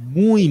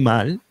muy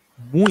mal,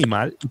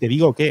 y te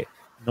digo que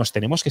nos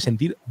tenemos que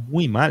sentir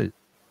muy mal.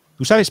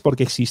 ¿Tú sabes por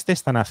qué existe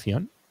esta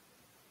nación?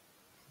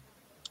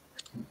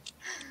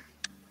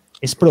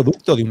 es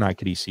producto de una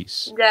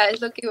crisis. Ya,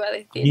 es lo que iba a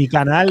decir. Mi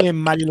canal en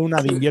Mario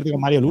Luna, de Invierte con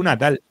Mario Luna,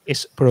 tal,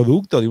 es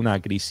producto de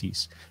una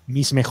crisis.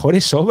 Mis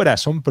mejores obras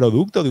son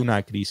producto de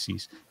una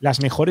crisis. Las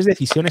mejores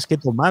decisiones que he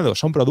tomado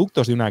son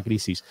productos de una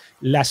crisis.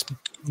 Las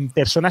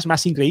personas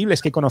más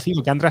increíbles que he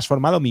conocido, que han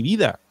transformado mi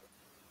vida,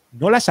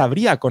 no las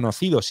habría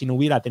conocido si no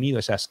hubiera tenido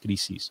esas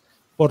crisis.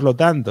 Por lo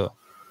tanto,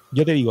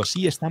 yo te digo,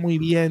 sí, está muy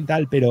bien,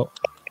 tal, pero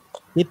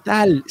 ¿qué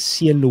tal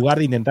si en lugar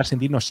de intentar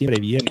sentirnos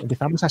siempre bien,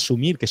 empezamos a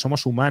asumir que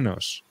somos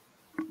humanos,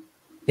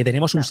 que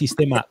tenemos un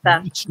sistema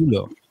muy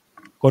chulo,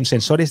 con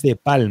sensores de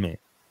palme,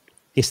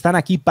 que están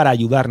aquí para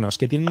ayudarnos,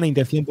 que tienen una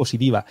intención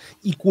positiva,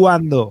 y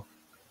cuando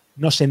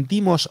nos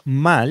sentimos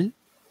mal,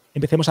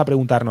 empecemos a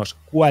preguntarnos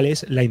cuál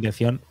es la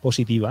intención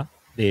positiva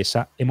de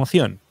esa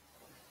emoción?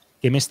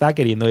 ¿Qué me está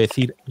queriendo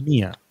decir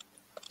mía?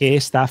 ¿Qué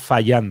está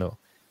fallando?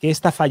 ¿Qué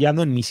está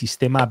fallando en mi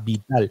sistema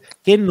vital?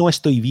 ¿Qué no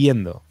estoy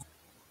viendo?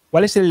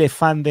 ¿Cuál es el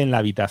elefante en la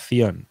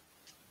habitación?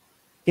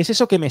 ¿Qué es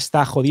eso que me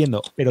está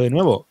jodiendo? Pero de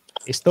nuevo,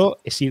 esto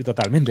es ir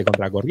totalmente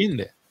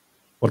contracorriente,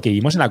 porque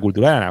vivimos en la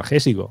cultura del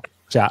analgésico.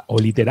 O sea, o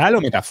literal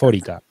o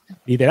metafórica.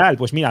 Literal,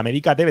 pues mira,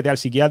 medícate, vete al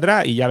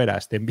psiquiatra y ya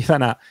verás, te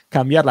empiezan a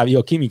cambiar la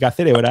bioquímica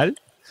cerebral.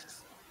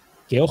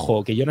 Que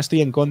ojo, que yo no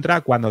estoy en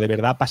contra cuando de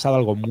verdad ha pasado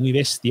algo muy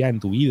bestia en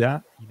tu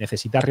vida y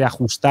necesitas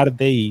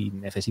reajustarte y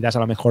necesitas a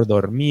lo mejor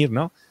dormir,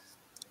 ¿no?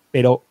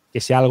 Pero que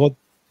sea algo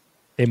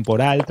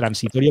temporal,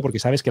 transitorio, porque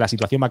sabes que la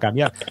situación va a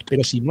cambiar.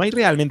 Pero si no hay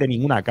realmente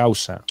ninguna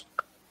causa,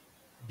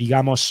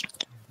 digamos,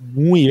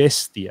 muy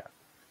bestia,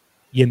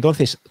 y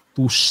entonces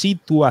tu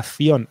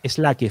situación es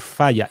la que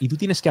falla y tú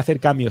tienes que hacer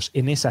cambios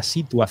en esa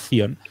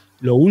situación,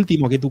 lo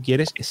último que tú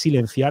quieres es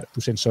silenciar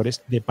tus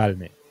sensores de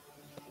palme.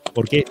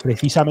 Porque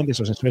precisamente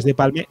esos sensores de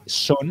palme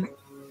son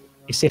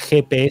ese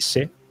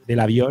GPS del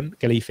avión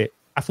que le dice,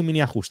 haz un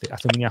mini ajuste,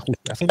 haz un mini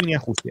ajuste, haz un mini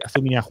ajuste, haz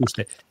un mini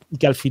ajuste, y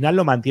que al final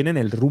lo mantiene en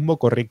el rumbo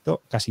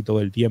correcto casi todo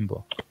el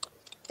tiempo.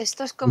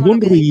 Esto es como Hubo un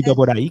lo que ruidito dice-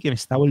 por ahí que me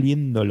está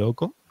volviendo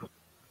loco.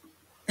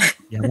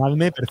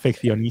 Llamadme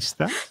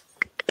perfeccionista.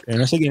 Pero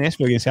no sé quién es,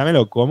 pero quien sea me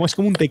lo como. Es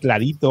como un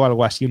tecladito o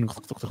algo así.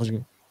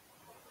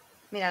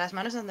 Mira, las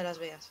manos donde las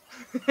veas.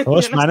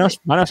 Todos Yo no sé.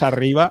 manos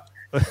arriba.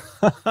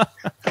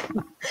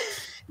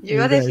 Yo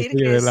iba a decir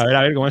que es... A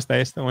ver, ¿cómo está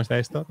esto? ¿Cómo está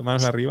esto?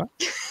 Manos arriba.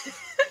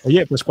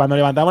 Oye, pues cuando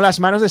levantamos las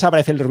manos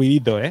desaparece el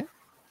ruidito, ¿eh?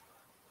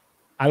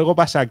 Algo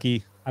pasa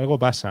aquí. Algo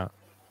pasa.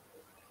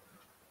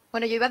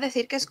 Bueno, yo iba a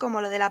decir que es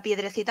como lo de la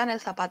piedrecita en el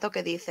zapato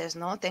que dices,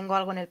 ¿no? Tengo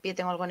algo en el pie,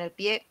 tengo algo en el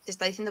pie. Te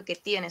está diciendo que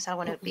tienes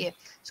algo en el pie.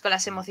 Es con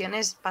las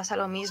emociones pasa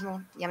lo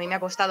mismo. Y a mí me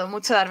ha costado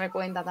mucho darme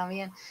cuenta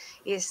también.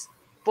 Y es,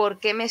 ¿por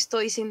qué me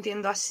estoy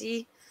sintiendo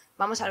así?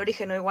 Vamos al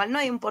origen. O igual no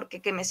hay un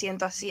porqué que me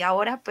siento así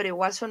ahora, pero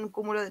igual son un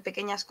cúmulo de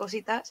pequeñas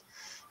cositas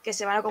que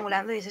se van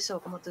acumulando y es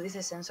eso, como tú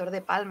dices, sensor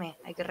de palme.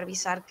 Hay que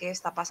revisar qué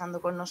está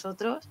pasando con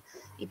nosotros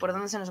y por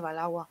dónde se nos va el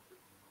agua.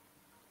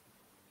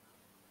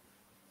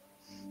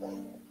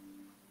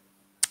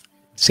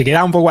 Se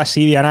queda un poco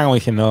así, Diana, como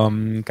diciendo,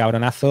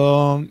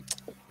 cabronazo,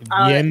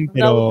 bien,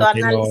 pero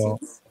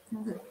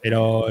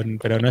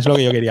no es lo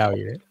que yo quería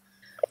oír, ¿eh?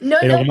 No,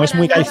 pero no, como es para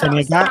muy nada.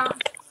 caiceneca...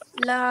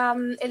 O sea,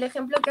 el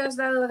ejemplo que has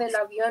dado del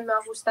avión me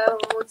ha gustado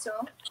mucho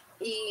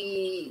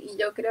y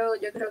yo creo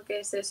que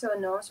es eso,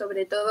 ¿no?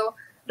 Sobre todo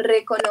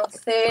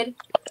reconocer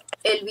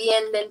el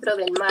bien dentro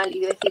del mal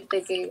y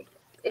decirte que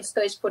esto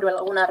es por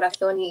alguna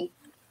razón y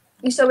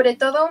sobre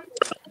todo,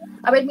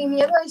 a ver, mi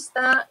miedo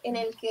está en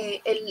el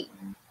que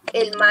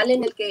el mal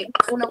en el que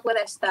uno pueda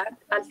estar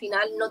al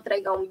final no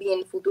traiga un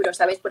bien futuro,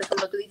 ¿sabes? Por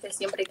ejemplo, tú dices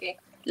siempre que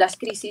las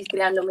crisis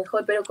crean lo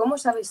mejor, pero ¿cómo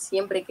sabes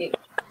siempre que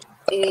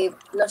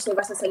no sé,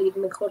 vas a salir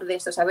mejor de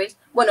eso, ¿sabes?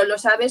 Bueno, lo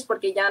sabes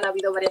porque ya han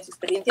habido varias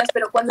experiencias,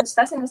 pero cuando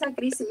estás en esa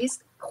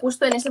crisis,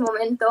 justo en ese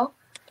momento,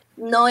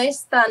 no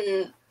es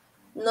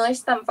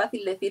tan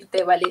fácil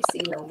decirte, vale, sí,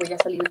 no, voy a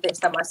salir de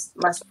esta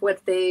más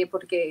fuerte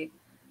porque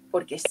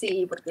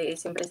sí, porque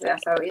siempre se da,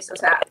 ¿sabes? O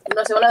sea,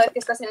 no sé, una vez que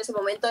estás en ese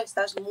momento,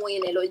 estás muy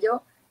en el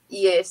hoyo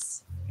y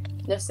es,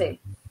 no sé.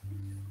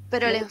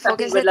 Pero el no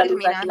enfoque es ver la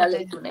luz al final determinante.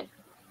 del túnel.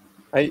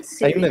 Hay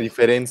Sí. una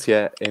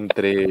diferencia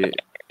entre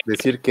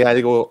decir que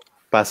algo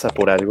pasa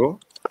por algo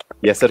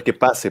y hacer que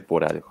pase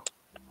por algo.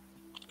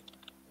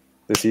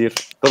 Es decir,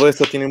 todo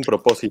esto tiene un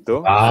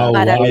propósito.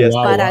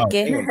 ¿Para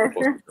qué? Tiene un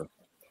propósito.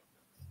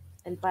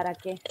 ¿El para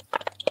qué?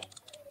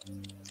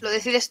 Lo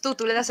decides tú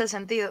le das el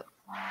sentido.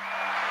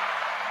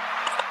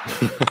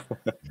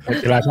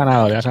 Te lo has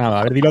ganado, te lo has ganado.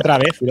 A ver, dilo otra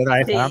vez, Sí,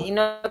 Adam. y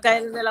no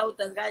caer en el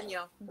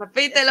autoengaño.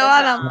 Repítelo,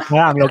 Adam.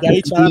 Adam, lo que ha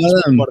dicho Adam es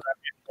Adam.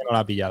 importante, que no lo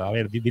ha pillado. A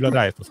ver, dilo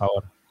otra vez, por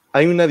favor.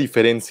 Hay una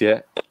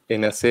diferencia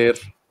en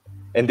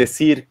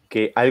decir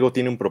que algo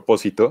tiene un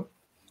propósito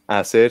a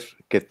hacer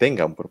que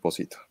tenga un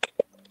propósito.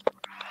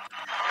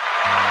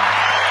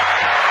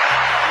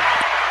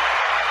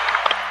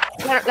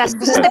 Claro, las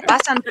cosas te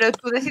pasan, pero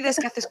tú decides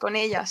qué haces con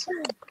ellas.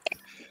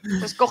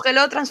 Pues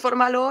cógelo,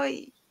 transfórmalo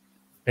y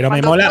Pero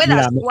me cuando mola. puedas.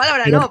 Mira, Igual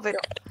ahora pero- no, pero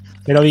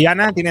Pero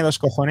Diana tiene dos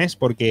cojones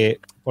porque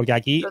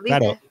aquí, Lo dice,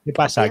 claro, ¿qué lo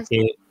pasa? piensa.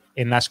 Que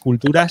en las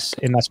culturas,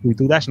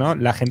 ¿no?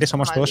 La gente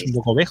somos todos un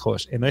poco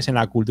ovejos. Entonces, en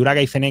la cultura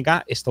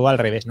gaiceneca es todo al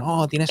revés.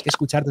 No, tienes que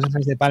escuchar tus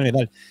ensayos de Palme y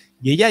tal.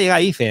 Y ella llega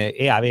y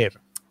dice, a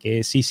ver,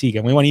 que sí,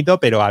 que muy bonito,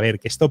 pero a ver,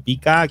 que esto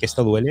pica, que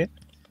esto duele.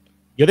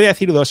 Yo te voy a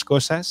decir dos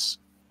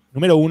cosas.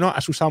 Número uno,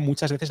 has usado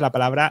muchas veces la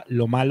palabra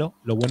lo malo,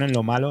 lo bueno en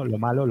lo malo, lo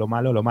malo, lo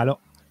malo, lo malo.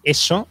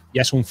 Eso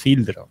ya es un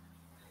filtro.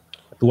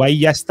 Tú ahí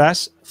ya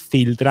estás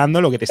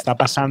filtrando lo que te está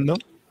pasando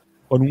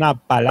con una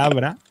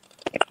palabra.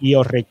 Y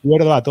os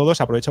recuerdo a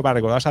todos, aprovecho para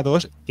recordaros a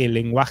todos, que el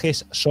lenguaje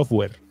es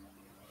software.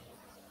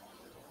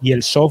 Y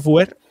el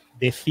software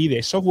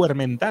decide, software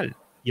mental.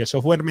 Y el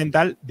software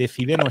mental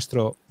decide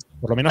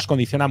por lo menos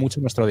condiciona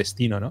mucho nuestro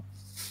destino, ¿no?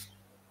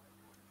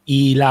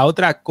 Y la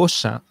otra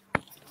cosa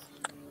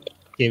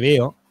que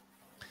veo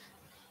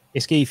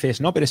es que dices,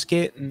 no, pero es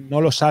que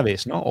no lo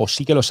sabes, ¿no? O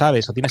sí que lo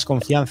sabes, o tienes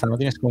confianza, no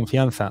tienes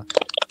confianza.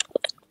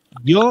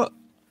 Yo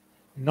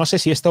no sé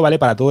si esto vale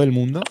para todo el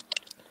mundo,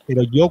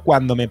 pero yo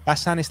cuando me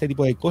pasan este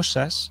tipo de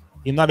cosas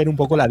tiendo a ver un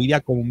poco la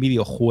vida como un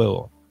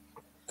videojuego.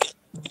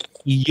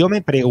 Y yo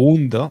me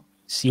pregunto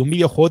si un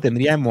videojuego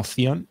tendría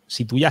emoción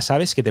si tú ya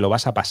sabes que te lo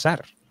vas a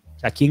pasar. O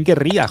sea, ¿quién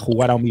querría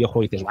jugar a un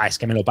videojuego y dices, es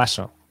que me lo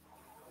paso?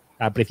 O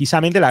sea,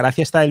 precisamente la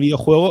gracia esta del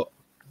videojuego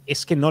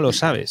es que no lo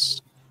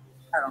sabes.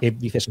 Que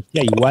dices,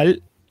 hostia,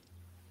 igual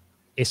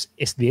es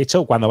de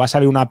hecho, cuando vas a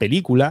ver una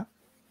película,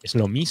 es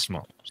lo mismo.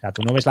 O sea,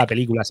 tú no ves la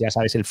película si ya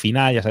sabes el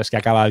final, ya sabes que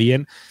acaba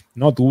bien.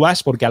 No, tú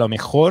vas porque a lo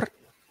mejor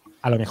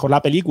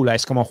la película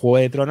es como Juego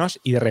de Tronos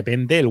y de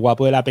repente el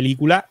guapo de la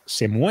película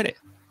se muere.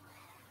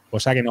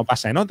 Cosa que no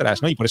pasa en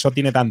otras, ¿no? Y por eso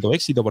tiene tanto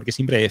éxito, porque es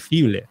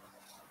impredecible.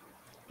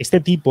 Este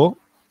tipo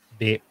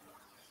de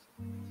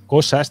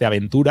cosas, de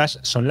aventuras,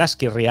 son las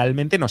que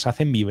realmente nos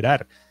hacen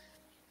vibrar.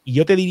 Y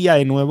yo te diría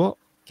de nuevo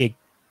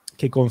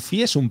que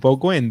confíes un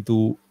poco en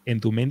tu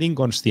mente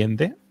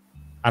inconsciente,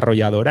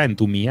 arrolladora, en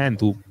tu mía,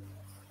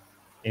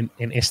 en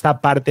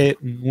esta parte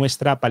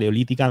nuestra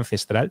paleolítica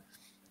ancestral,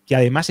 que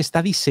además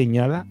está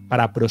diseñada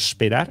para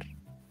prosperar,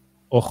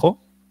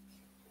 ojo,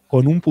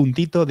 con un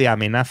puntito de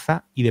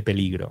amenaza y de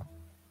peligro.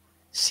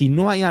 Si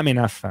no hay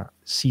amenaza,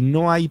 si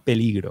no hay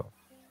peligro,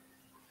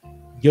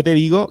 yo te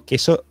digo que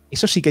eso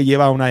sí que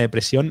lleva a una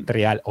depresión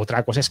real.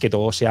 Otra cosa es que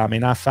todo sea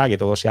amenaza, que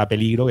todo sea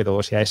peligro, que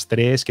todo sea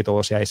estrés, que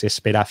todo sea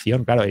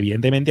desesperación. Claro,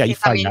 evidentemente ahí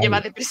falla. También lleva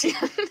depresión.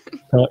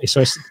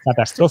 Eso es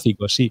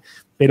catastrófico, sí.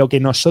 Pero que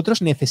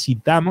nosotros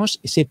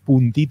necesitamos ese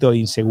puntito de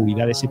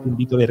inseguridad, ese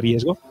puntito de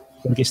riesgo,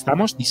 porque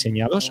estamos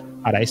diseñados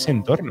para ese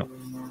entorno.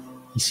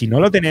 Y si no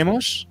lo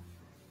tenemos,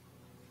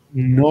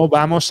 no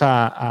vamos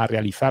a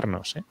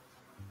realizarnos, ¿eh?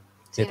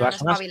 Sí, De todas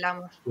formas,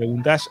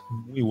 preguntas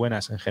muy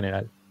buenas en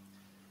general.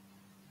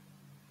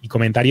 Y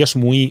comentarios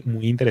muy,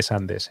 muy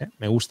interesantes, ¿eh?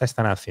 Me gusta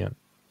esta nación.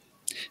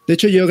 De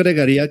hecho, yo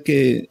agregaría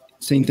que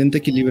se intente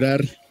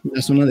equilibrar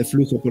la zona de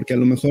flujo, porque a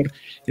lo mejor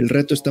el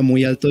reto está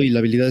muy alto y la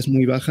habilidad es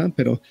muy baja,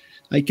 pero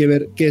hay que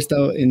ver qué está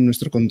en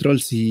nuestro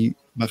control, si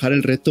bajar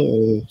el reto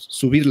o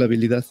subir la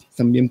habilidad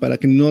también, para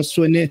que no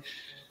suene,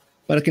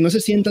 para que no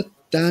se sienta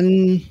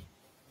tan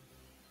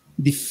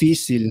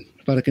difícil,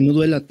 para que no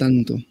duela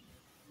tanto.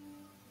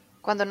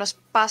 Cuando nos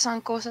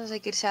pasan cosas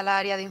hay que irse al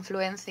área de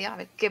influencia, a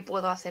ver qué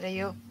puedo hacer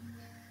yo.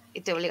 Y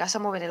te obligas a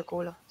mover el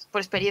culo.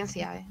 Por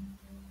experiencia, ¿eh?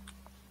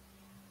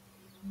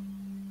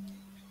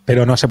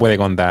 Pero no se puede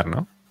contar,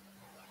 ¿no?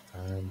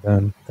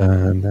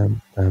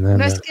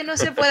 No es que no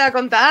se pueda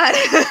contar.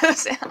 O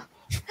sea,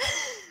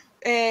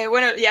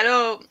 bueno,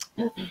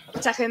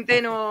 mucha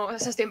gente no... O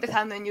sea, estoy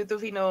empezando en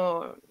YouTube y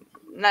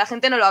la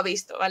gente no lo ha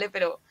visto, ¿vale?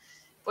 Pero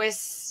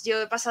pues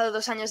yo he pasado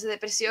 2 años de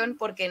depresión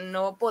porque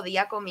no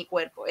podía con mi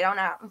cuerpo.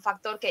 Era un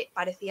factor que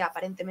parecía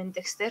aparentemente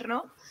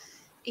externo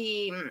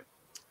y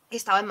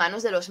estaba en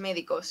manos de los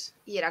médicos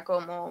y era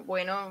como,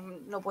 bueno,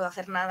 no puedo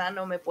hacer nada,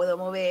 no me puedo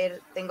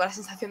mover, tengo la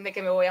sensación de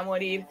que me voy a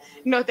morir,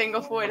 no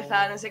tengo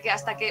fuerza, no sé qué,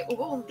 hasta que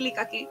hubo un clic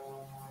aquí,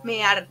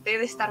 me harté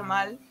de estar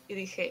mal y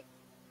dije,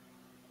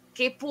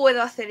 ¿qué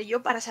puedo hacer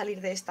yo para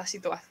salir de esta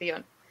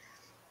situación?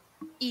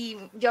 Y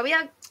yo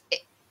había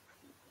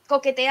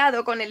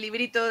coqueteado con el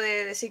librito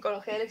de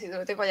psicología del éxito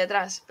que tengo allá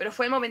atrás, pero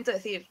fue el momento de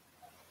decir,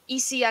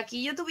 ¿y si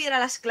aquí yo tuviera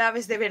las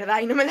claves de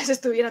verdad y no me las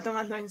estuviera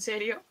tomando en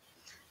serio?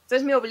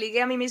 Entonces me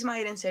obligué a mí misma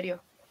a ir en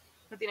serio.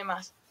 No tiene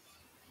más.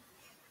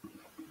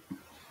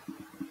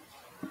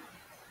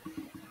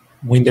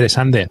 Muy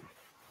interesante.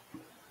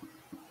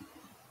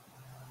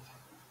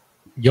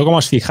 Yo, como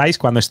os fijáis,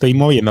 cuando estoy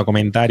moviendo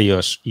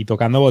comentarios y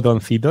tocando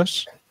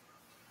botoncitos,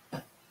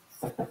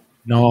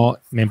 no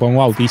me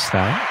pongo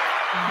autista, ¿eh?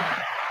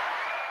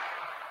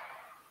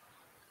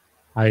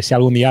 A ver si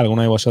algún día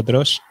alguno de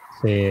vosotros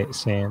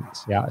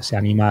se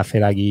anima a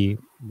hacer aquí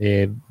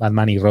de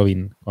Batman y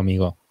Robin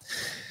conmigo.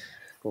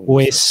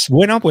 Pues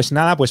bueno, pues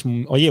nada, pues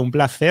oye, un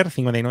placer,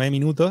 59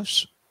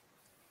 minutos.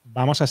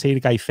 Vamos a seguir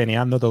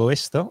caiceneando todo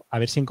esto. A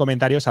ver si en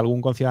comentarios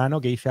algún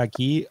conciudadano que dice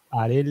aquí,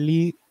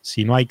 Areli,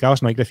 si no hay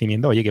caos, no hay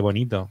crecimiento. Oye, qué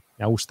bonito,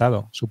 me ha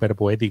gustado, súper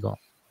poético,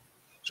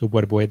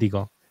 súper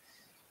poético.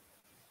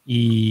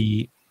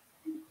 Y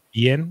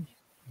bien,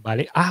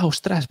 vale. Ah,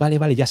 ostras,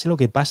 vale, ya sé lo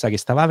que pasa, que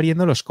estaba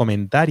abriendo los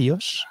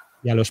comentarios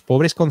Y a los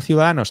pobres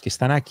conciudadanos que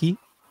están aquí,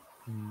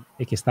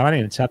 que estaban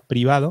en el chat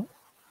privado,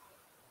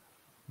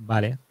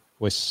 vale,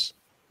 pues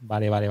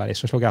vale,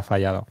 eso es lo que ha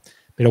fallado.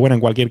 Pero bueno,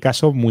 en cualquier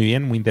caso, muy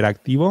bien, muy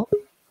interactivo.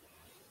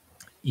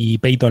 Y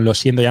Peyton, lo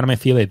siento, ya no me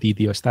fío de ti,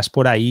 tío. Estás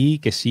por ahí,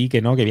 que sí,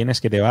 que no, que vienes,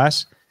 que te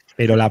vas.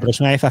 Pero la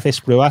próxima vez haces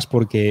pruebas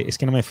porque es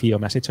que no me fío.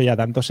 Me has hecho ya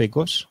tantos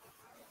ecos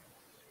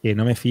que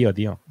no me fío,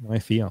 tío. No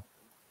me fío.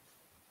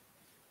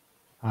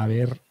 A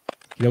ver,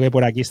 creo que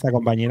por aquí esta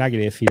compañera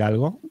quiere decir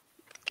algo.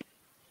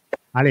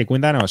 Ale,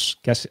 cuéntanos,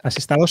 que has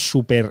estado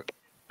súper,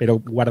 pero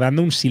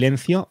guardando un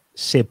silencio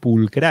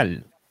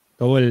sepulcral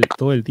todo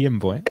el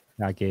tiempo, ¿eh? O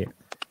sea que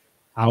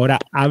ahora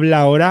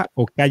habla ahora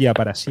o calla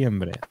para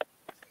siempre.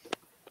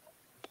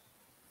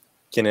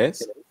 ¿Quién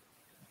es?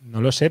 No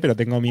lo sé, pero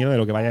tengo miedo de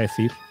lo que vaya a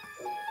decir.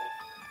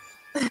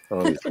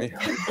 Oh, Dios mío.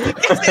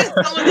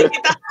 Esta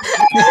musiquita.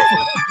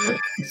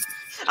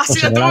 Ha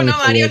sido tú, ¿no,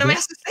 Mario? No me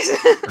asustes.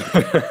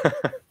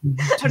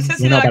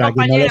 Bueno, para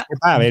quien no lo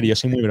sepa, a ver, yo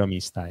soy muy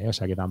bromista, ¿eh? O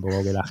sea que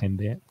tampoco que la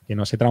gente, que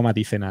no se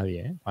traumatice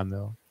nadie, ¿eh?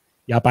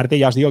 Y aparte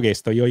ya os digo que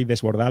estoy hoy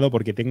desbordado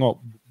porque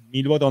tengo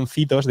 1000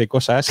 botoncitos de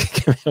cosas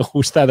que me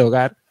gusta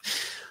tocar,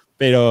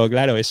 pero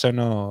claro, eso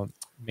no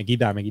me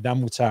quita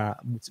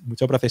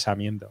mucho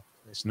procesamiento.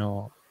 Pues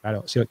no,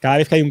 claro, cada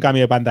vez que hay un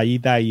cambio de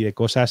pantallita y de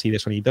cosas y de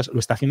sonidos, lo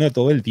está haciendo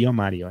todo el tío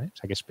Mario, ¿eh? O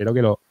sea que espero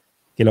que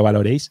lo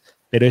valoréis.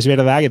 Pero es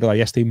verdad que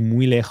todavía estoy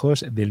muy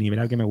lejos del nivel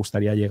al que me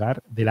gustaría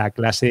llegar, de la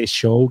clase de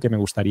show que me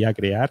gustaría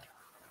crear.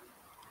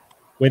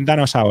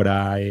 Cuéntanos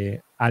ahora,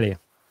 Ale.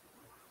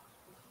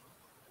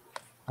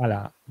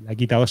 La he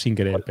quitado sin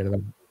querer,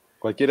 perdón.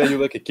 Cualquier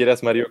ayuda que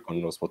quieras, Mario,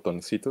 con los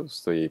botoncitos,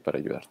 estoy ahí para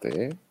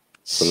ayudarte, ¿eh?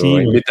 Solo Sí,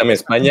 invítame a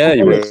España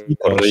y voy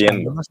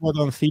corriendo. Los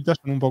botoncitos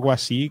son un poco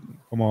así,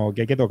 como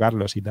que hay que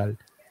tocarlos y tal.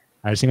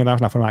 A ver si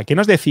encontramos la forma. ¿Qué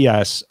nos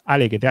decías,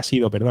 Ale, que te has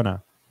ido?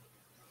 Perdona.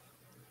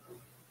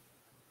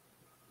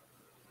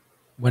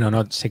 Bueno,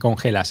 no, se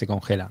congela.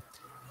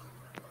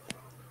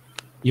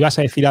 ¿Ibas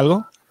a decir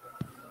algo?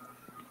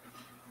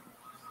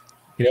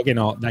 Creo que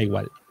no, da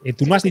igual.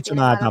 Tú no has dicho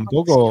nada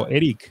tampoco,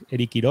 Eric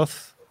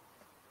Quiroz.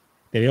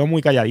 Te veo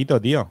muy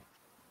calladito, tío.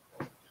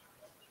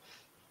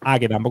 Ah,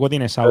 que tampoco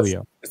tienes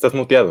audio. ¿Estás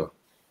muteado?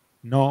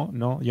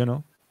 No, yo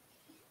no.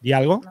 ¿Di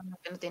algo? No,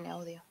 que no tiene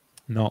audio.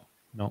 No.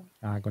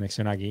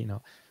 Conexión aquí,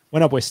 no.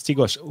 Bueno, pues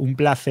chicos, un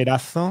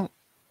placerazo.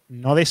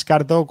 No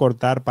descarto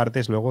cortar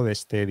partes luego de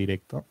este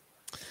directo.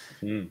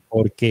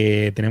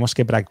 Porque tenemos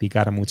que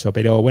practicar mucho.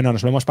 Pero bueno,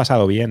 nos lo hemos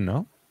pasado bien,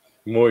 ¿no?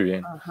 Muy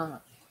bien.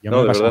 Ajá. Yo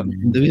me he pasado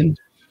bien.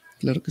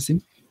 Claro que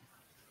sí.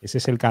 Ese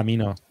es el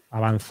camino.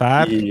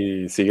 Avanzar.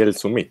 Y sigue el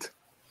Summit.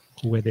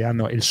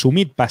 Jugueteando. El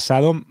Summit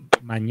pasado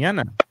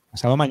mañana.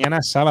 Pasado mañana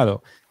es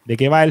sábado. ¿De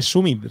qué va el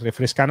Summit?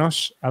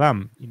 Refrescanos,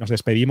 Adam. Y nos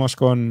despedimos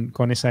con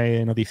esa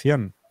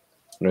notición.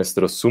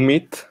 Nuestro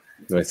Summit,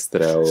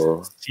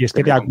 Si es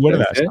que te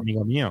acuerdas,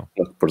 amigo mío.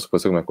 Por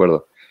supuesto que me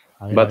acuerdo.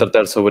 Va a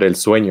tratar sobre el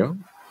sueño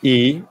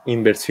y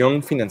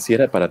inversión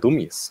financiera para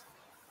dummies.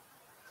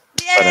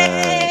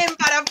 ¡Bien!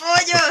 ¡Para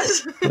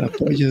pollos! Para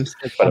pollos.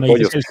 Para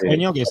pollos. ¿El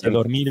sueño que es de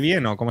dormir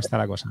bien o cómo está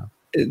la cosa?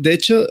 De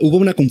hecho, hubo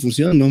una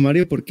confusión, ¿no,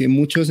 Mario? Porque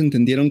muchos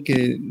entendieron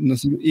que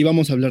nos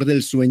íbamos a hablar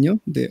del sueño,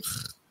 de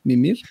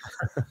mimir.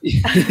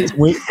 Es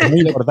muy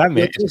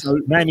importante.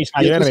 Una de mis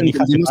mayores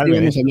rendijas. Íbamos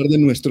a hablar de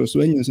nuestros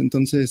sueños,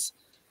 entonces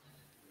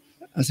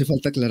hace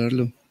falta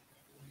aclararlo.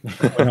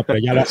 Bueno, pero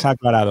ya lo has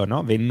aclarado,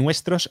 ¿no? De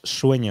nuestros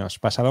sueños,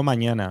 pasado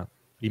mañana,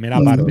 primera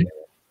parte.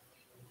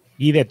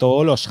 Y de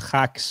todos los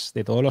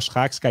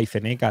hacks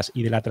caicenecas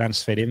y de la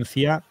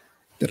transferencia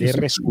de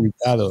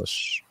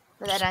resultados.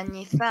 De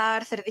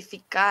arañizar,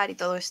 certificar y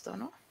todo esto,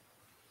 ¿no?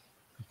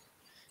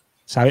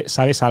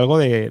 ¿Sabes algo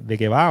de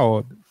qué va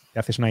o te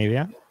haces una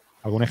idea?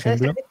 ¿Algún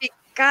ejemplo? De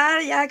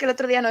certificar, ya que el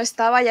otro día no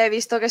estaba, ya he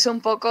visto que es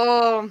un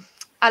poco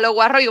a lo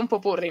guarro y un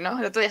popurri, ¿no?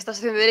 El otro día estás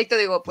haciendo directo y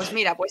digo, pues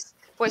mira, pues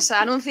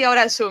anuncia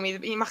ahora el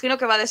Summit. Imagino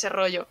que va de ese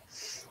rollo.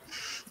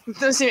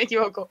 Entonces, si me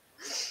equivoco.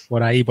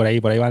 Por ahí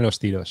van los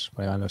tiros.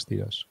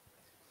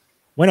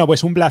 Bueno,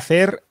 pues un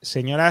placer,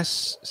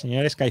 señoras,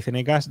 señores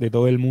caicenecas de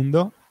todo el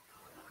mundo.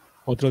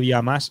 Otro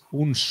día más,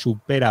 un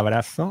súper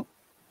abrazo.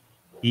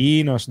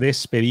 Y nos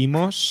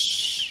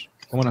despedimos.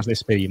 ¿Cómo nos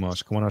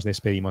despedimos?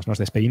 Nos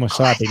despedimos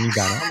toda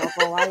penita, ¿no?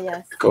 Como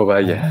cobayas.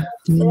 Cobaya.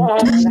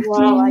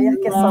 Cobayas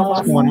que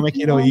somos. Como no me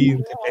quiero ir,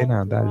 qué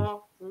pena, tal.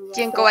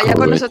 Quien cobaya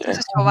con nosotros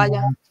es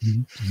cobaya.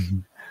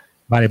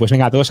 Vale, pues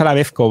venga, todos a la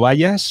vez,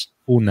 cobayas.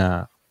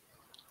 1,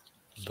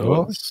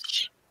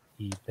 2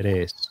 y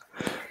 3.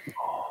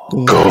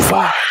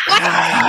 Cobaya.